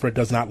Manfred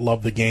does not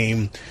love the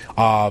game.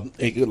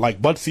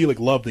 Bud Selig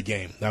loved the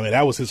game. I mean,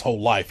 that was his whole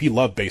life. He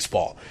loved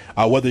baseball.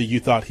 Whether you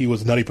thought he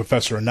was a nutty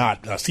professor or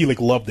not,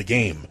 Selig loved the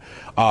game.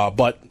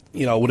 But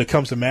when it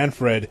comes to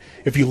Manfred,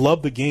 if you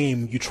love the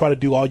game, you try to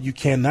do all you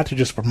can not to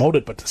just promote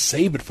it, but to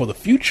save it for the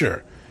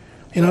future.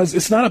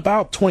 It's not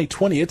about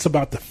 2020. It's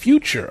about the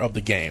future of the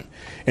game.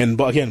 And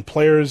again,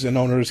 players and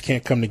owners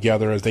can't come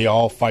together as they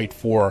all fight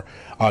for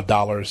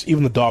dollars.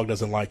 Even the dog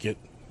doesn't like it.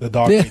 The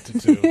dog hates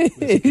it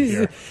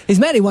too. He's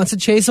mad. He wants to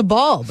chase a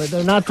ball, but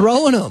they're not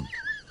throwing him.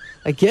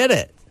 I get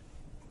it.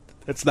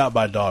 That's not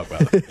my dog, by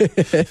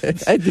the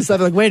way. I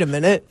decided, wait a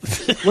minute.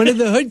 When did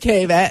the Hood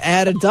Cave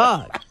add a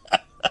dog?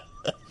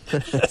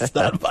 That's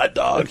not my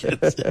dog.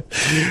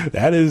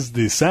 That is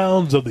the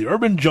sounds of the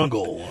urban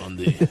jungle on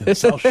the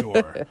South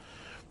Shore.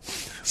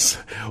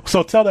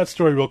 So tell that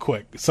story real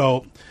quick.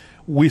 So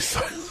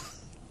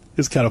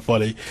it's kind of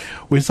funny.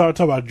 We started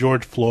talking about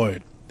George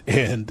Floyd,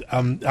 and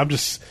I'm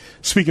just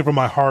speaking from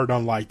my heart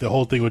on the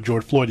whole thing with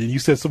George Floyd. And you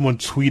said someone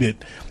tweeted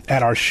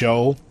at our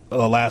show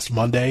last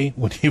Monday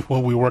when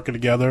we were working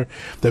together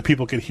that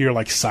people could hear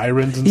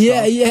sirens and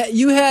stuff.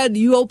 Yeah.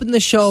 You opened the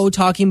show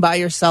talking by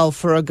yourself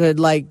for a good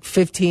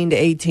 15 to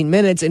 18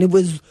 minutes, and it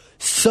was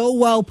so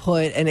well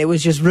put, and it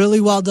was just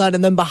really well done.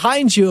 And then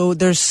behind you,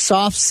 there's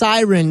soft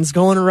sirens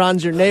going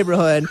around your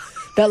neighborhood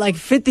that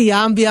fit the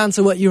ambiance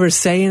of what you were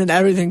saying and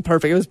everything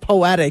perfect. It was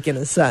poetic in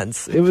a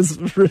sense. It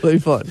was really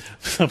fun.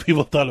 Some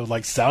people thought it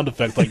was sound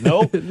effects.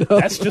 No,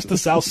 that's just the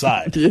South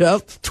Side.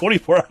 Yep.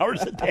 24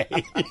 hours a day.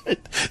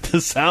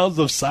 The sounds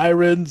of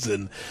sirens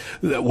and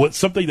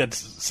something that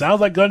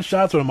sounds like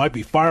gunshots, or it might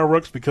be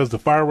fireworks because the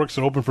fireworks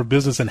are open for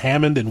business in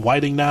Hammond and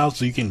Whiting now,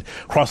 so you can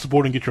cross the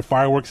border and get your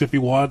fireworks if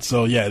you want.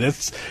 So yeah,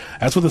 that's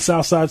what the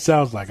South Side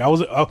sounds like. I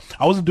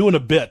wasn't doing a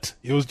bit.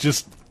 It was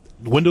just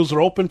windows are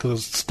open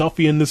because it's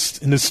stuffy in this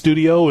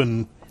studio,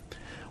 and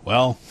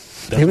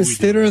it was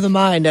theater of the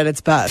mind at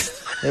its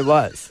best. It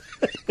was.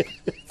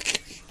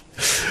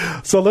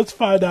 So let's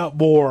find out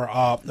more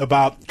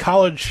about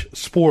college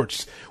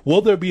sports.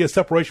 Will there be a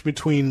separation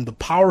between the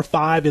Power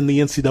Five and the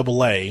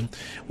NCAA?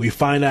 We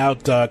find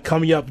out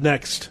coming up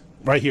next,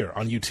 right here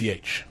on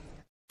UTH.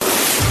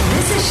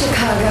 This is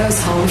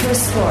Chicago's home for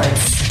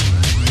sports.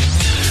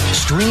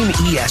 Stream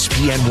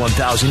ESPN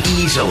 1000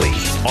 easily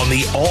on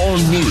the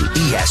all-new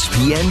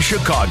ESPN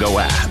Chicago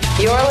app.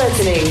 You're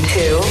listening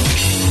to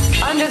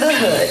Under the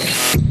Hood.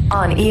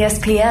 on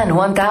ESPN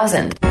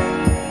 1000.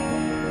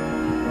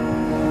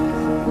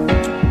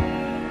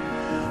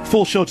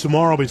 Full show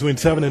tomorrow between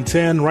 7 and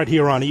 10 right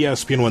here on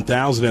ESPN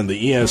 1000 and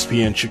the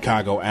ESPN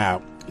Chicago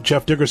app.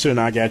 Jeff Dickerson and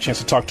I got a chance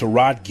to talk to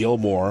Rod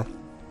Gilmore,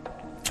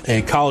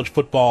 a college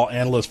football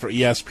analyst for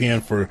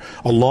ESPN for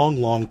a long,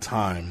 long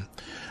time.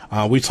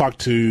 We talked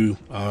to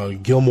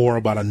Gilmore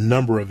about a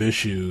number of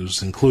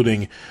issues,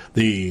 including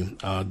the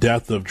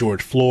death of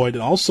George Floyd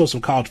and also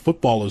some college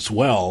football as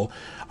well.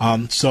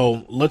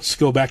 So let's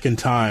go back in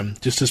time.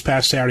 Just this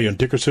past Saturday on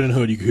Dickerson and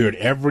Hood, you can hear it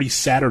every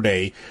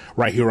Saturday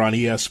right here on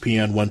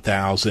ESPN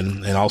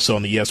 1000 and also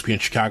on the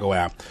ESPN Chicago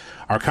app.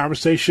 Our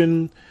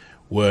conversation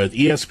with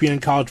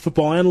ESPN college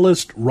football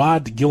analyst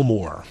Rod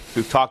Gilmore.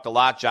 We've talked a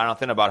lot,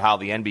 Jonathan, about how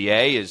the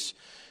NBA is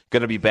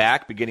going to be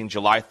back beginning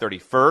July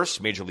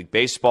 31st. Major League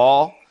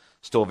Baseball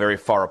still very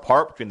far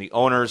apart between the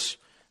owners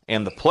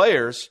and the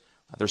players.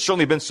 There's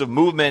certainly been some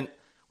movement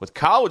with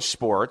college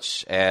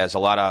sports as a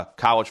lot of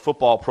college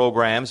football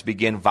programs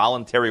begin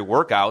voluntary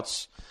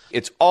workouts.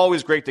 It's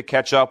always great to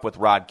catch up with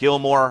Rod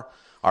Gilmore,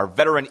 our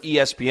veteran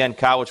ESPN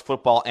college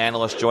football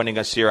analyst, joining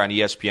us here on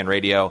ESPN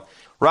Radio.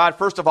 Rod,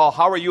 first of all,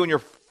 how are you and your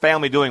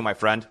family doing, my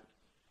friend?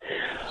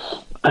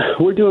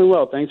 We're doing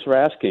well. Thanks for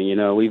asking. You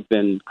know, we've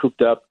been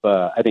cooped up.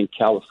 I think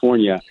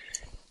California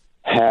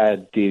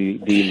had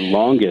the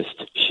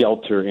longest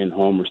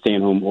shelter-in-home or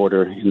stay-in-home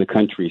order in the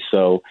country.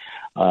 So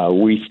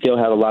we still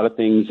have a lot of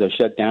things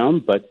shut down,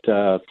 but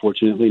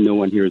fortunately no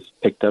one here has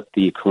picked up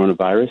the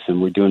coronavirus,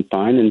 and we're doing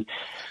fine, and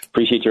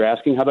appreciate your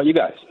asking. How about you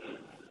guys?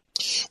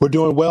 We're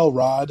doing well,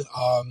 Rod.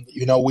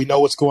 We know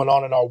what's going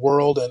on in our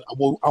world, and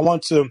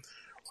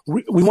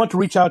we want to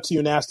reach out to you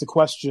and ask the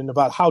question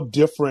about how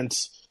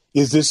different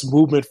is this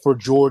movement for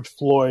George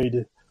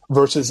Floyd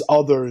versus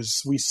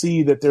others. We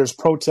see that there's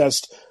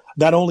protests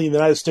not only in the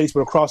United States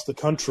but across the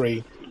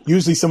country.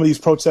 Usually some of these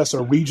protests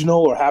are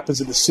regional or happens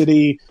in the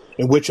city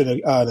in which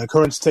an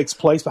occurrence takes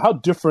place. But how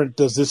different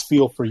does this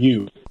feel for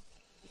you?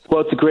 Well,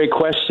 it's a great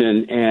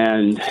question,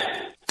 and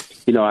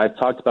I've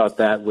talked about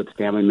that with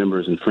family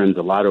members and friends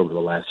a lot over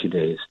the last few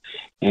days,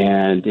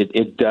 and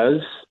it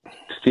does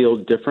feel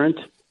different.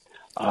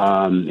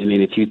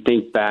 If you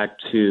think back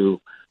to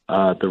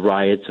the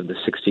riots of the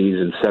 60s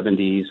and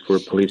 70s for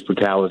police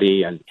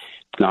brutality and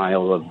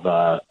denial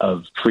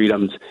of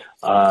freedoms,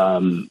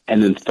 and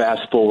then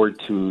fast forward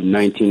to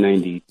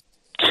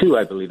 1992,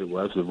 I believe it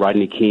was, the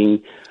Rodney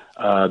King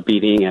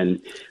beating,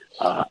 and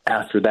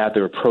after that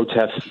there were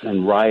protests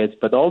and riots,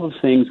 but all the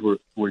things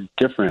were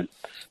different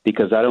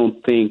because I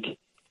don't think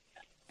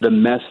the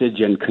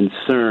message and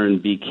concern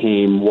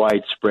became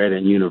widespread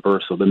and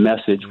universal. The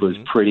message was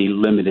pretty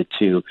limited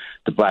to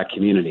the black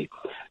community.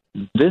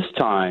 This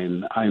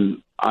time,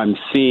 I'm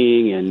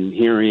seeing and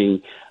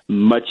hearing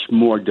much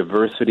more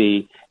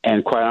diversity,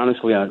 and quite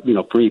honestly,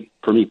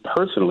 for me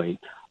personally,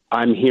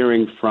 I'm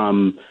hearing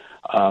from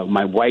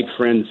my white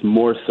friends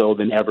more so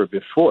than ever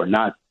before.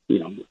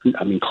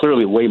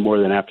 Clearly way more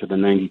than after the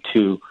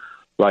 '92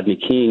 Rodney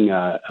King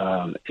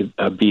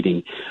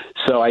beating.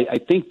 So I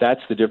think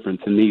that's the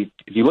difference. And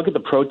if you look at the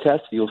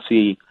protests, you'll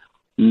see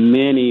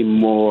many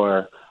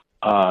more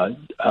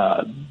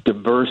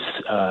diverse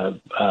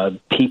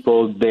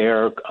people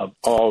there of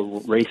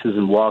all races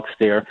and walks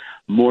there,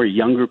 more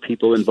younger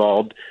people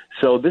involved.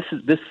 So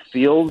this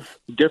feels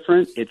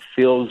different. It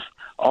feels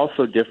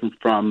also different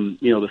from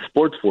the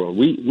sports world.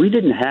 We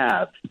didn't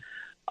have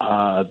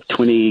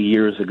 20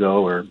 years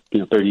ago or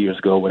 30 years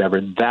ago,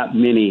 whatever, that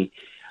many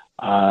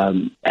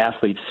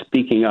athletes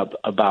speaking up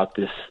about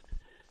this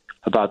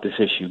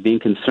issue, being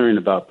concerned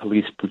about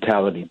police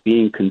brutality,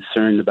 being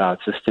concerned about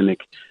systemic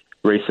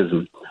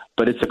racism.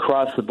 But it's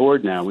across the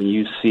board now. When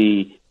you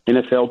see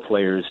NFL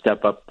players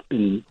step up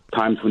in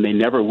times when they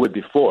never would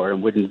before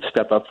and wouldn't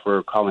step up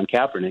for Colin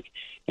Kaepernick,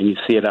 and you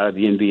see it out of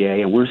the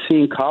NBA, and we're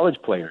seeing college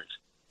players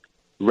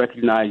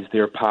recognize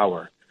their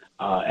power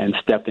and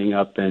stepping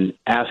up and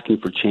asking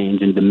for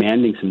change and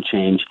demanding some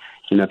change.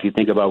 If you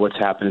think about what's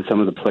happened in some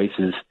of the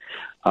places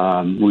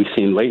we've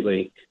seen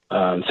lately,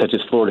 such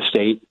as Florida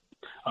State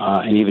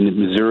and even in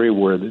Missouri,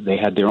 where they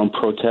had their own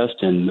protest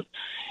and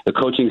the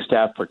coaching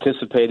staff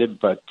participated,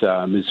 but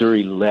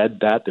Missouri led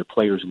that. Their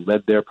players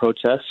led their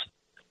protests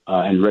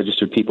and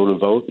registered people to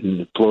vote.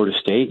 In Florida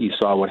State, you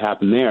saw what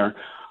happened there.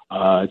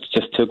 It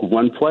just took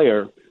one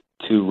player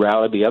to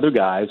rally the other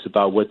guys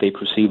about what they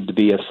perceived to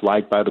be a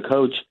slight by the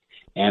coach,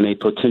 and a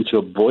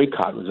potential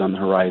boycott was on the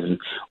horizon.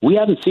 We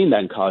haven't seen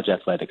that in college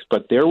athletics,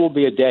 but there will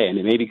be a day, and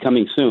it may be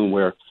coming soon,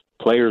 where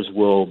players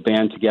will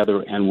band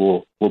together and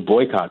will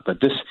boycott. But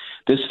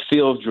this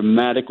feels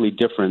dramatically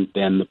different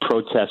than the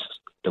protests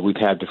that we've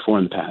had before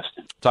in the past.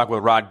 Talk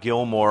with Rod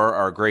Gilmore,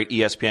 our great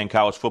ESPN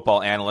college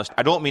football analyst.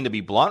 I don't mean to be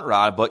blunt,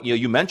 Rod, but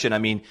you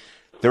mentioned,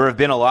 there have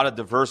been a lot of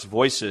diverse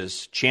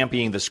voices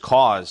championing this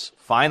cause.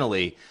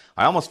 Finally,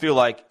 I almost feel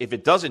like if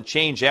it doesn't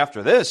change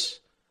after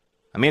this,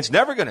 it's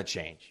never going to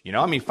change.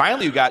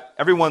 Finally you got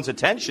everyone's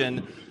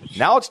attention.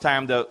 Now it's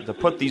time to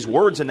put these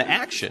words into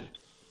action.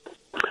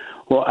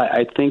 Well,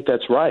 I think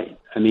that's right.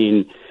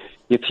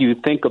 If you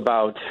think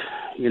about,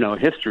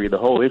 history, the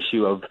whole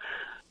issue of,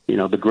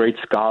 the great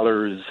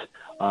scholars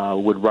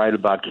would write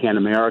about, can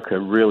America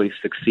really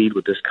succeed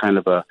with this kind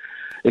of a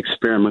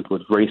experiment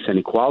with race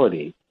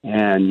inequality?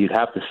 And you'd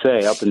have to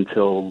say, up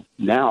until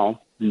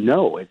now,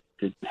 no, it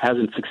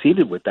hasn't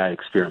succeeded with that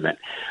experiment.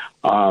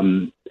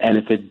 And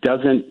if it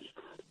doesn't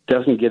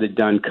get it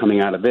done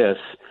coming out of this,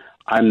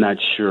 I'm not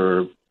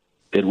sure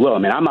it will. I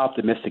mean, I'm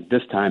optimistic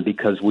this time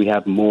because we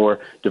have more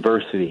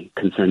diversity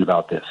concerned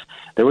about this.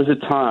 There was a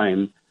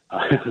time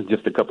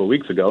just a couple of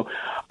weeks ago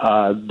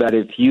that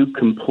if you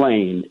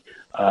complained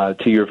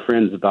to your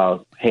friends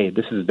about, hey,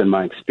 this has been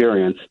my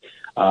experience,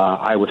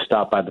 I was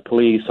stopped by the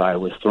police, I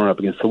was thrown up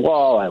against the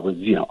wall, I was,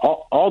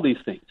 all these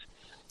things.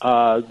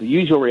 The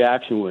usual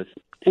reaction was,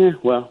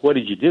 well, what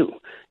did you do?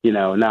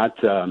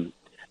 Not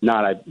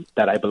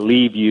that I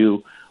believe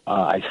you.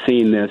 I've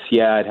seen this.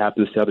 Yeah, it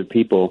happens to other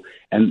people.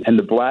 And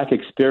the black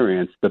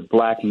experience, the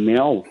black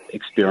male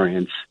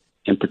experience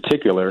in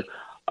particular,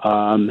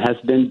 has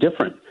been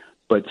different.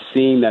 But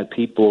seeing that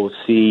people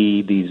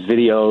see these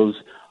videos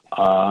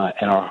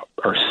and are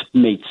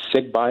made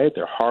sick by it,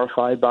 they're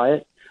horrified by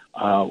it.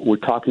 We're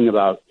talking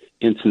about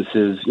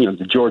instances,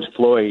 the George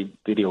Floyd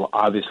video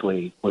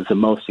obviously was the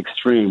most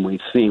extreme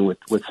we've seen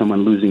with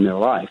someone losing their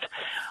life.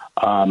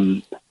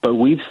 But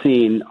we've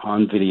seen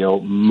on video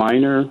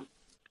minor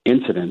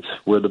incidents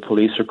where the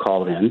police are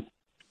called in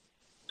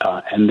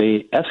and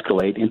they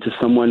escalate into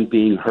someone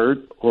being hurt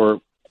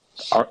or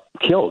are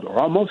killed or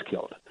almost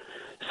killed.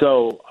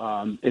 So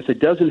if it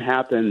doesn't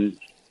happen,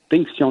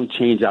 things don't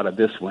change out of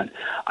this one.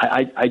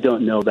 I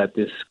don't know that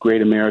this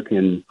great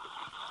American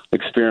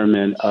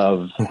experiment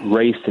of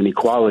race and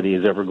equality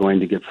is ever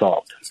going to get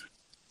solved.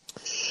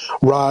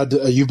 Rod,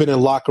 you've been in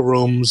locker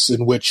rooms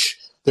in which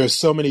there's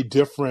so many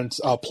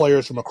different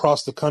players from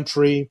across the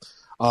country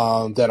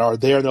that are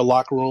there in their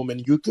locker room,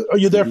 and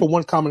you're there for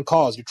one common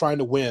cause. You're trying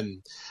to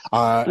win,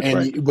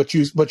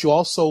 but you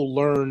also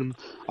learn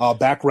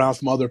backgrounds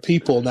from other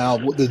people. Now,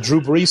 the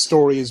Drew Brees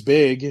story is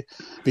big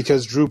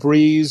because Drew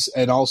Brees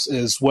and also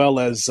as well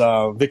as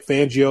Vic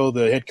Fangio,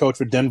 the head coach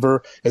for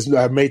Denver,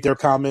 have made their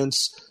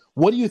comments.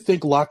 What do you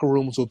think locker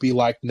rooms will be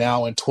like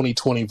now in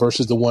 2020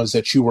 versus the ones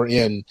that you were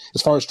in,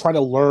 as far as trying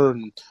to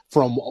learn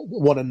from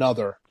one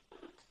another?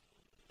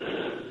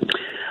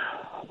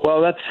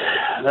 Well,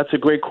 that's a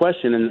great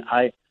question, and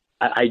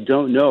I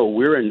don't know.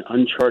 We're in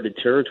uncharted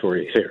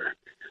territory here.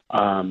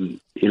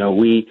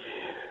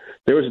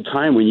 There was a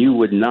time when you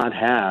would not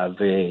have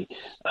a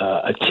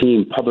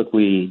team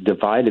publicly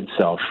divide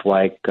itself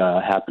like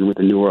happened with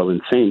the New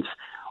Orleans Saints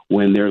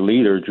when their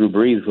leader, Drew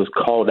Brees, was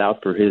called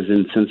out for his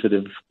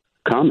insensitive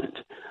comment.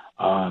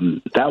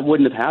 That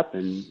wouldn't have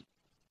happened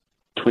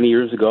 20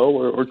 years ago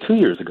or 2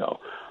 years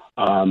ago.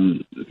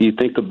 You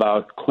think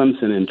about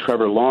Clemson and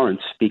Trevor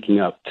Lawrence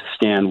speaking up to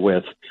stand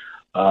with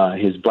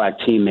his black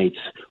teammates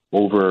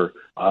over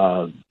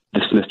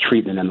dismissed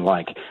treatment and the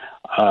like.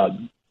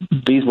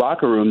 These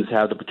locker rooms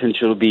have the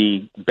potential to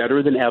be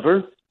better than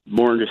ever,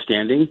 more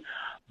understanding,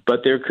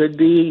 but there could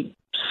be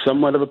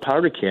somewhat of a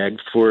powder keg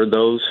for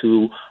those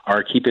who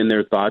are keeping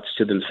their thoughts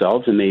to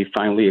themselves and they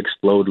finally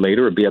explode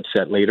later or be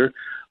upset later.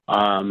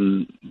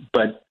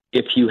 But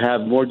if you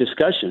have more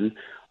discussion,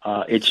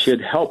 it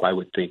should help, I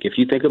would think. If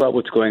you think about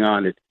what's going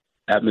on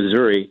at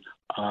Missouri,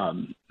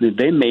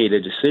 they made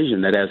a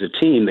decision that as a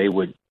team they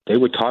would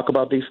talk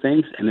about these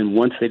things, and then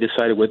once they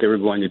decided what they were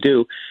going to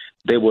do,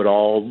 they would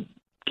all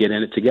get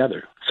in it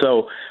together.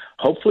 So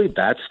hopefully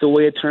that's the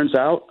way it turns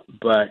out,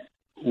 but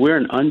we're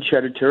in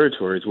uncharted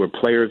territories where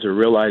players are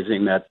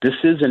realizing that this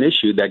is an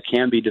issue that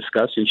can be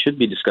discussed and should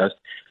be discussed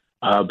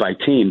by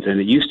teams. And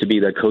it used to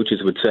be that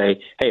coaches would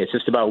say, hey, it's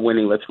just about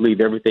winning, let's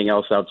leave everything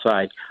else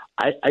outside.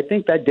 I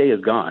think that day is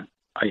gone.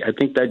 I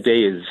think that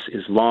day is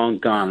long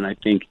gone. And I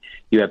think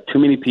you have too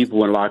many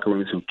people in locker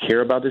rooms who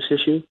care about this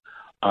issue,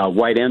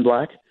 white and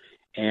black.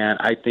 And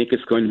I think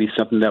it's going to be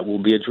something that will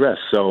be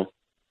addressed. So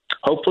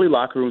hopefully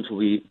locker rooms will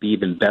be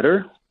even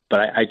better,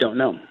 but I don't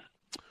know.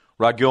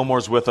 Rod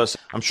Gilmore's with us.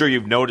 I'm sure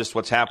you've noticed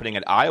what's happening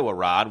at Iowa,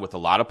 Rod, with a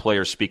lot of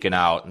players speaking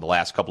out in the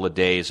last couple of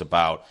days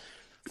about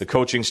the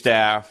coaching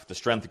staff, the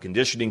strength and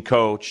conditioning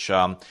coach.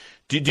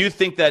 Do you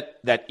think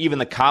that even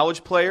the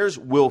college players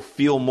will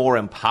feel more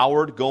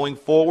empowered going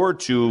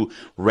forward to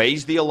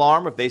raise the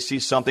alarm if they see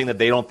something that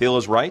they don't feel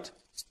is right?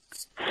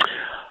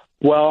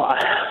 Well,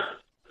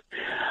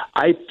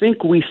 I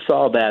think we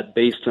saw that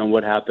based on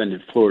what happened at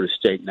Florida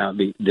State. Now,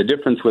 the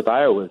difference with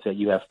Iowa is that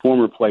you have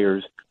former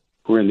players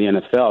who are in the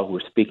NFL who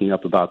are speaking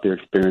up about their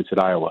experience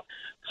at Iowa.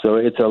 So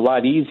it's a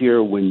lot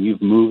easier when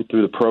you've moved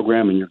through the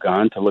program and you're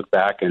gone to look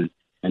back and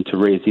to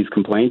raise these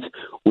complaints.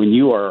 When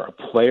you are a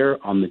player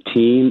on the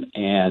team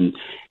and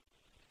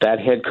that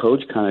head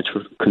coach kind of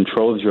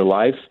controls your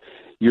life,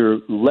 you're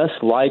less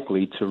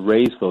likely to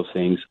raise those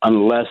things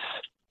unless,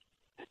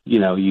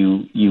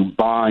 you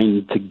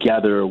bind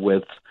together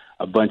with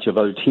a bunch of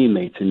other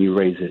teammates and you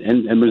raise it.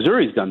 And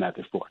Missouri's done that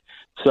before.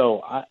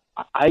 So I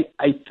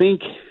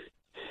think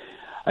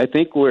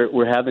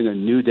we're having a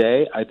new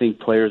day. I think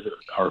players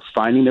are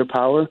finding their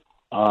power.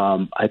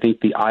 I think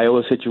the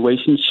Iowa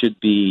situation should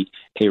be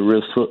a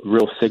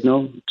real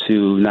signal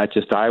to not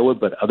just Iowa,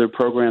 but other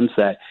programs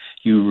that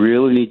you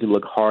really need to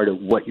look hard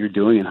at what you're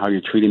doing and how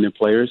you're treating their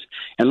players.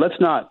 And let's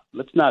not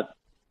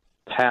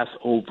pass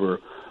over,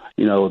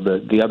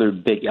 the other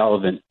big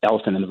elephant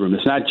in the room.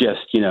 It's not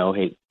just,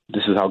 hey,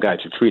 this is how guys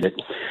are treated.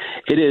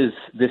 It is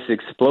this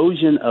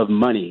explosion of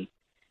money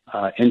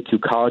into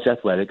college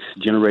athletics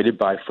generated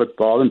by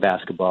football and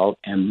basketball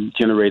and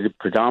generated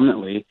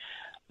predominantly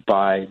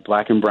by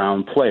black and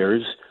brown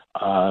players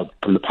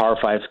from the Power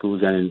 5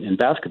 schools and in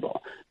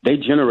basketball. They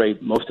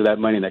generate most of that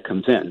money that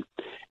comes in.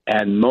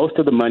 And most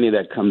of the money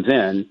that comes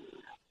in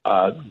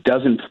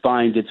doesn't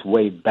find its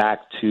way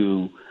back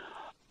to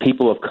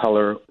people of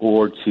color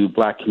or to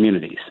black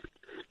communities.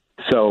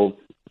 So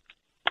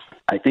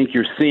I think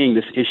you're seeing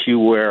this issue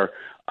where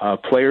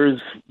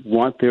players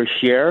want their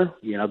share.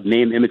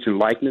 Name, image, and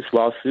likeness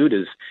lawsuit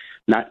is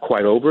not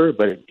quite over,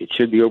 but it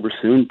should be over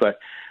soon. But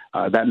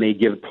that may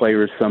give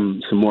players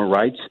some more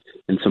rights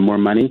and some more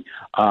money.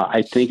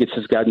 I think it's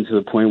just gotten to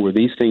the point where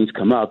these things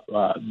come up.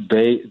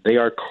 They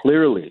are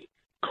clearly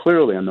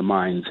on the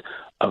minds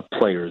of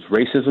players.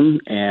 Racism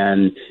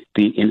and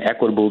the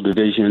inequitable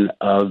division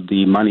of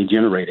the money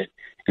generated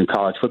in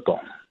college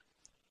football.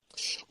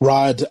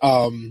 Rod,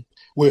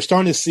 we're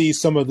starting to see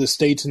some of the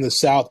states in the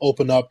South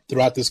open up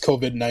throughout this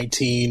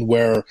COVID-19,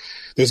 where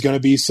there's going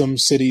to be some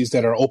cities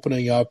that are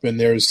opening up, and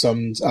there's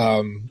some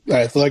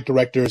athletic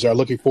directors are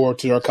looking forward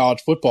to their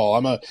college football.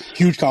 I'm a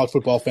huge college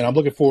football fan. I'm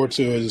looking forward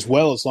to it as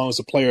well, as long as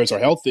the players are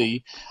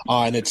healthy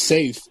and it's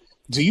safe.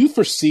 Do you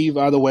foresee,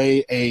 by the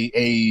way,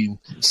 a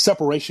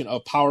separation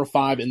of Power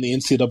 5 and the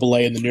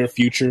NCAA in the near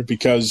future?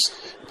 Because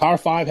Power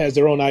 5 has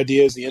their own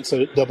ideas, the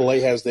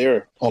NCAA has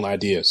their own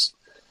ideas.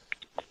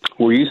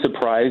 Were you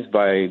surprised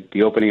by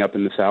the opening up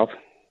in the South?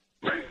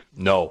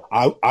 No.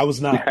 I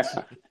was not.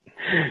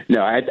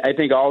 No, I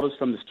think all of us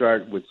from the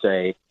start would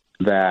say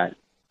that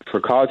for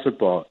college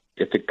football,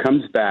 if it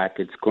comes back,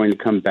 it's going to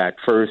come back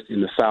first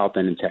in the South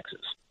and in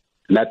Texas.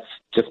 And that's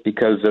just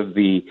because of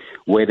the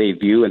way they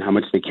view and how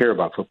much they care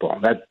about football.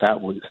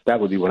 That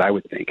would be what I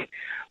would think.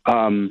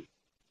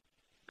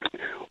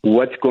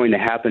 What's going to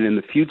happen in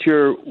the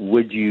future?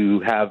 Would you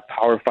have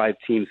Power 5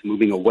 teams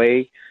moving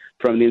away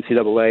from the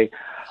NCAA?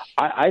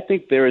 I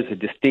think there is a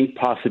distinct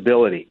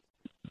possibility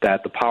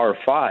that the Power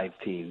 5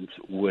 teams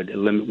would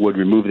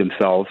remove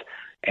themselves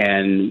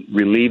and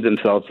relieve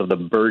themselves of the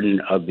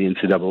burden of the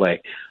NCAA.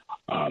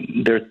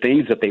 There are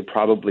things that they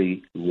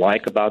probably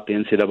like about the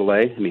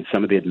NCAA. I mean,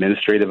 some of the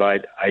administrative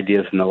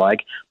ideas and the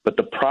like. But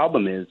the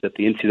problem is that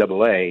the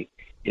NCAA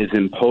is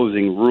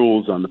imposing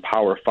rules on the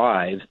Power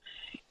 5,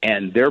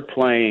 and they're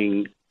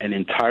playing an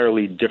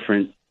entirely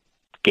different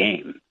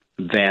game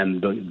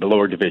than the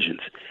lower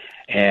divisions.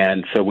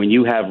 And so when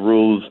you have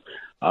rules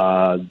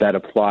that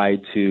apply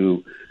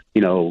to,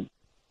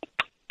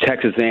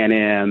 Texas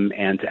A&M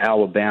and to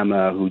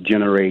Alabama, who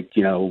generate,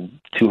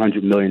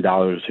 $200 million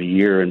a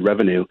year in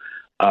revenue,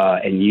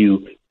 and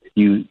you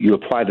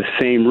apply the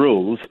same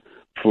rules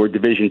for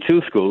Division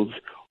II schools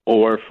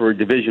or for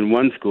Division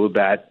I school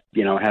that,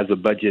 has a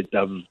budget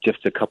of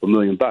just a couple $1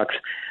 million,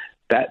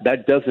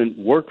 that doesn't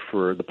work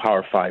for the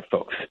Power 5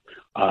 folks.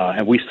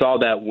 And we saw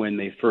that when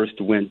they first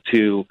went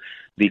to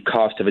the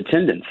cost of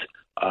attendance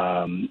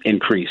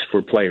increase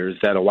for players,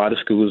 that a lot of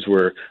schools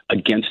were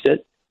against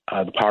it.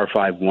 The Power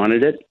 5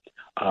 wanted it.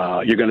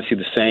 You're going to see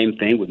the same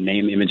thing with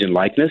name, image, and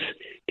likeness.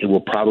 It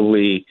will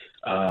probably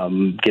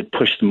get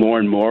pushed more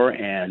and more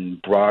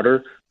and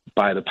broader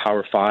by the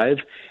Power 5,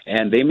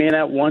 and they may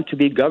not want to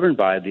be governed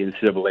by the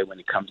NCAA when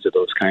it comes to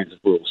those kinds of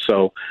rules.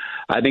 So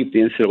I think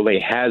the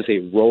NCAA has a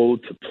role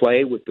to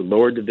play with the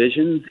lower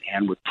divisions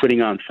and with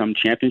putting on some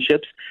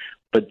championships,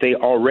 but they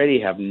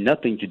already have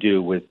nothing to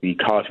do with the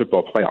college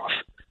football playoffs.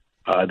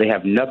 They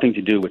have nothing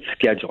to do with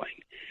scheduling.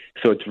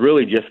 So it's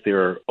really just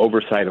their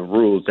oversight of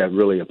rules that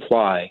really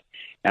apply.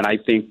 And I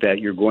think that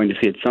you're going to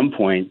see at some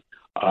point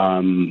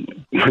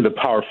the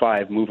Power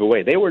 5 move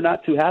away. They were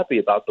not too happy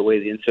about the way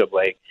the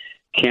NCAA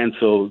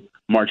canceled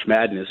March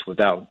Madness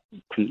without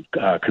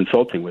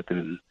consulting with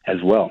them as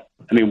well.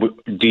 I mean,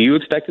 do you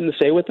expect them to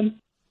stay with them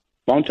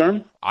long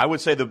term? I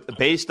would say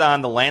based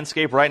on the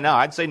landscape right now,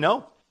 I'd say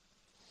no.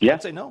 Yeah.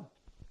 I'd say no.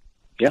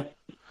 Yeah,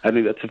 I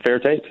think that's a fair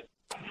take.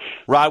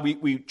 Rod,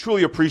 we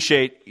truly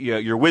appreciate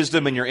your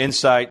wisdom and your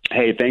insight.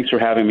 Hey, thanks for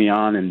having me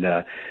on,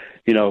 and,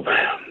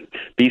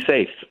 be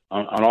safe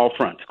on all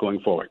fronts going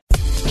forward.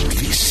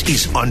 This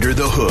is Under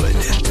the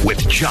Hood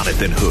with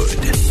Jonathan Hood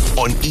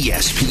on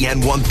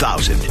ESPN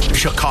 1000,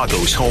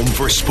 Chicago's home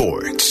for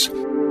sports.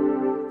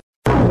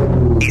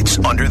 It's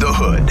Under the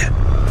Hood.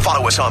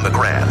 Follow us on the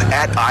gram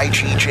at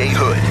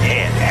IGJHood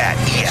and at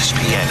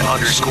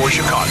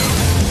ESPN_Chicago.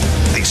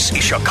 This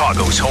is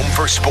Chicago's home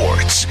for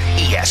sports,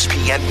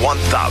 ESPN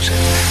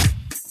 1000.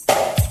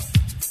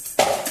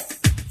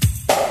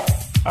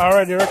 All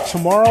right, Eric,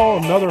 tomorrow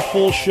another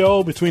full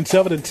show between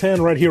 7 and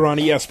 10 right here on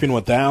ESPN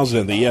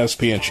 1000, the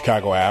ESPN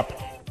Chicago app.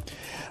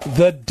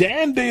 The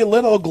dandy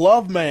little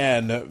glove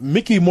man,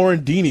 Mickey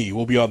Morandini,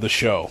 will be on the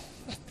show.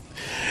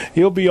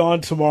 He'll be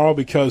on tomorrow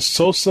because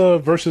Sosa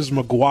versus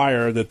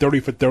McGuire, the 30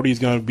 for 30 is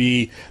going to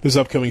be this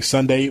upcoming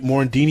Sunday.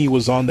 Morandini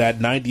was on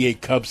that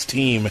 98 Cubs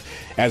team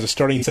as a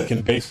starting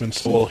second baseman,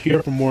 so we'll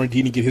hear from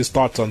Morandini, get his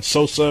thoughts on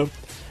Sosa.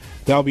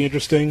 That'll be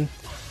interesting.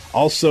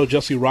 Also,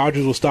 Jesse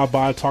Rogers will stop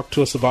by and talk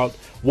to us about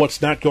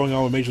what's not going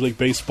on with Major League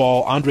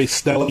Baseball. Andre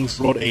Stellings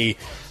wrote a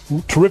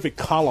terrific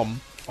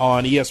column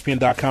on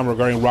ESPN.com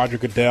regarding Roger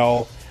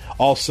Goodell.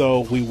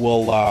 Also, we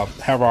will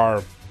have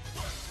a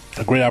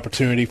great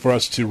opportunity for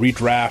us to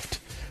redraft.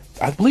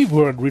 I believe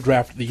we're going to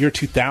redraft the year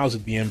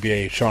 2000 the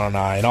NBA, Sean and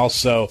I. And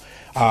also,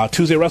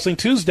 Tuesday Wrestling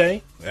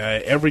Tuesday,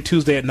 every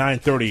Tuesday at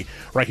 9:30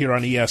 right here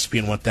on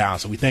ESPN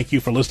 1000. We thank you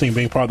for listening and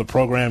being part of the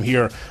program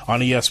here on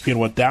ESPN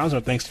 1000.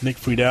 Our thanks to Nick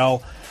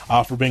Friedel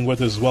for being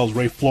with us, as well as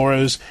Ray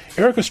Flores.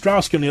 Erica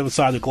Strauss on the other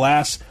side of the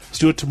glass. Let's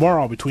do it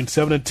tomorrow between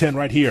 7 and 10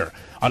 right here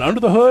on Under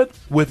the Hood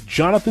with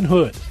Jonathan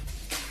Hood.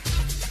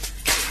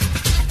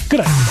 Good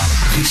night,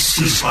 everybody.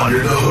 This is Under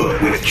the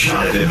Hood with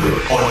Jonathan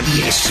Hood on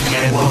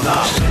ESPN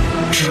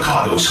 1000,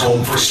 Chicago's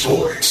home for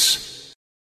sports.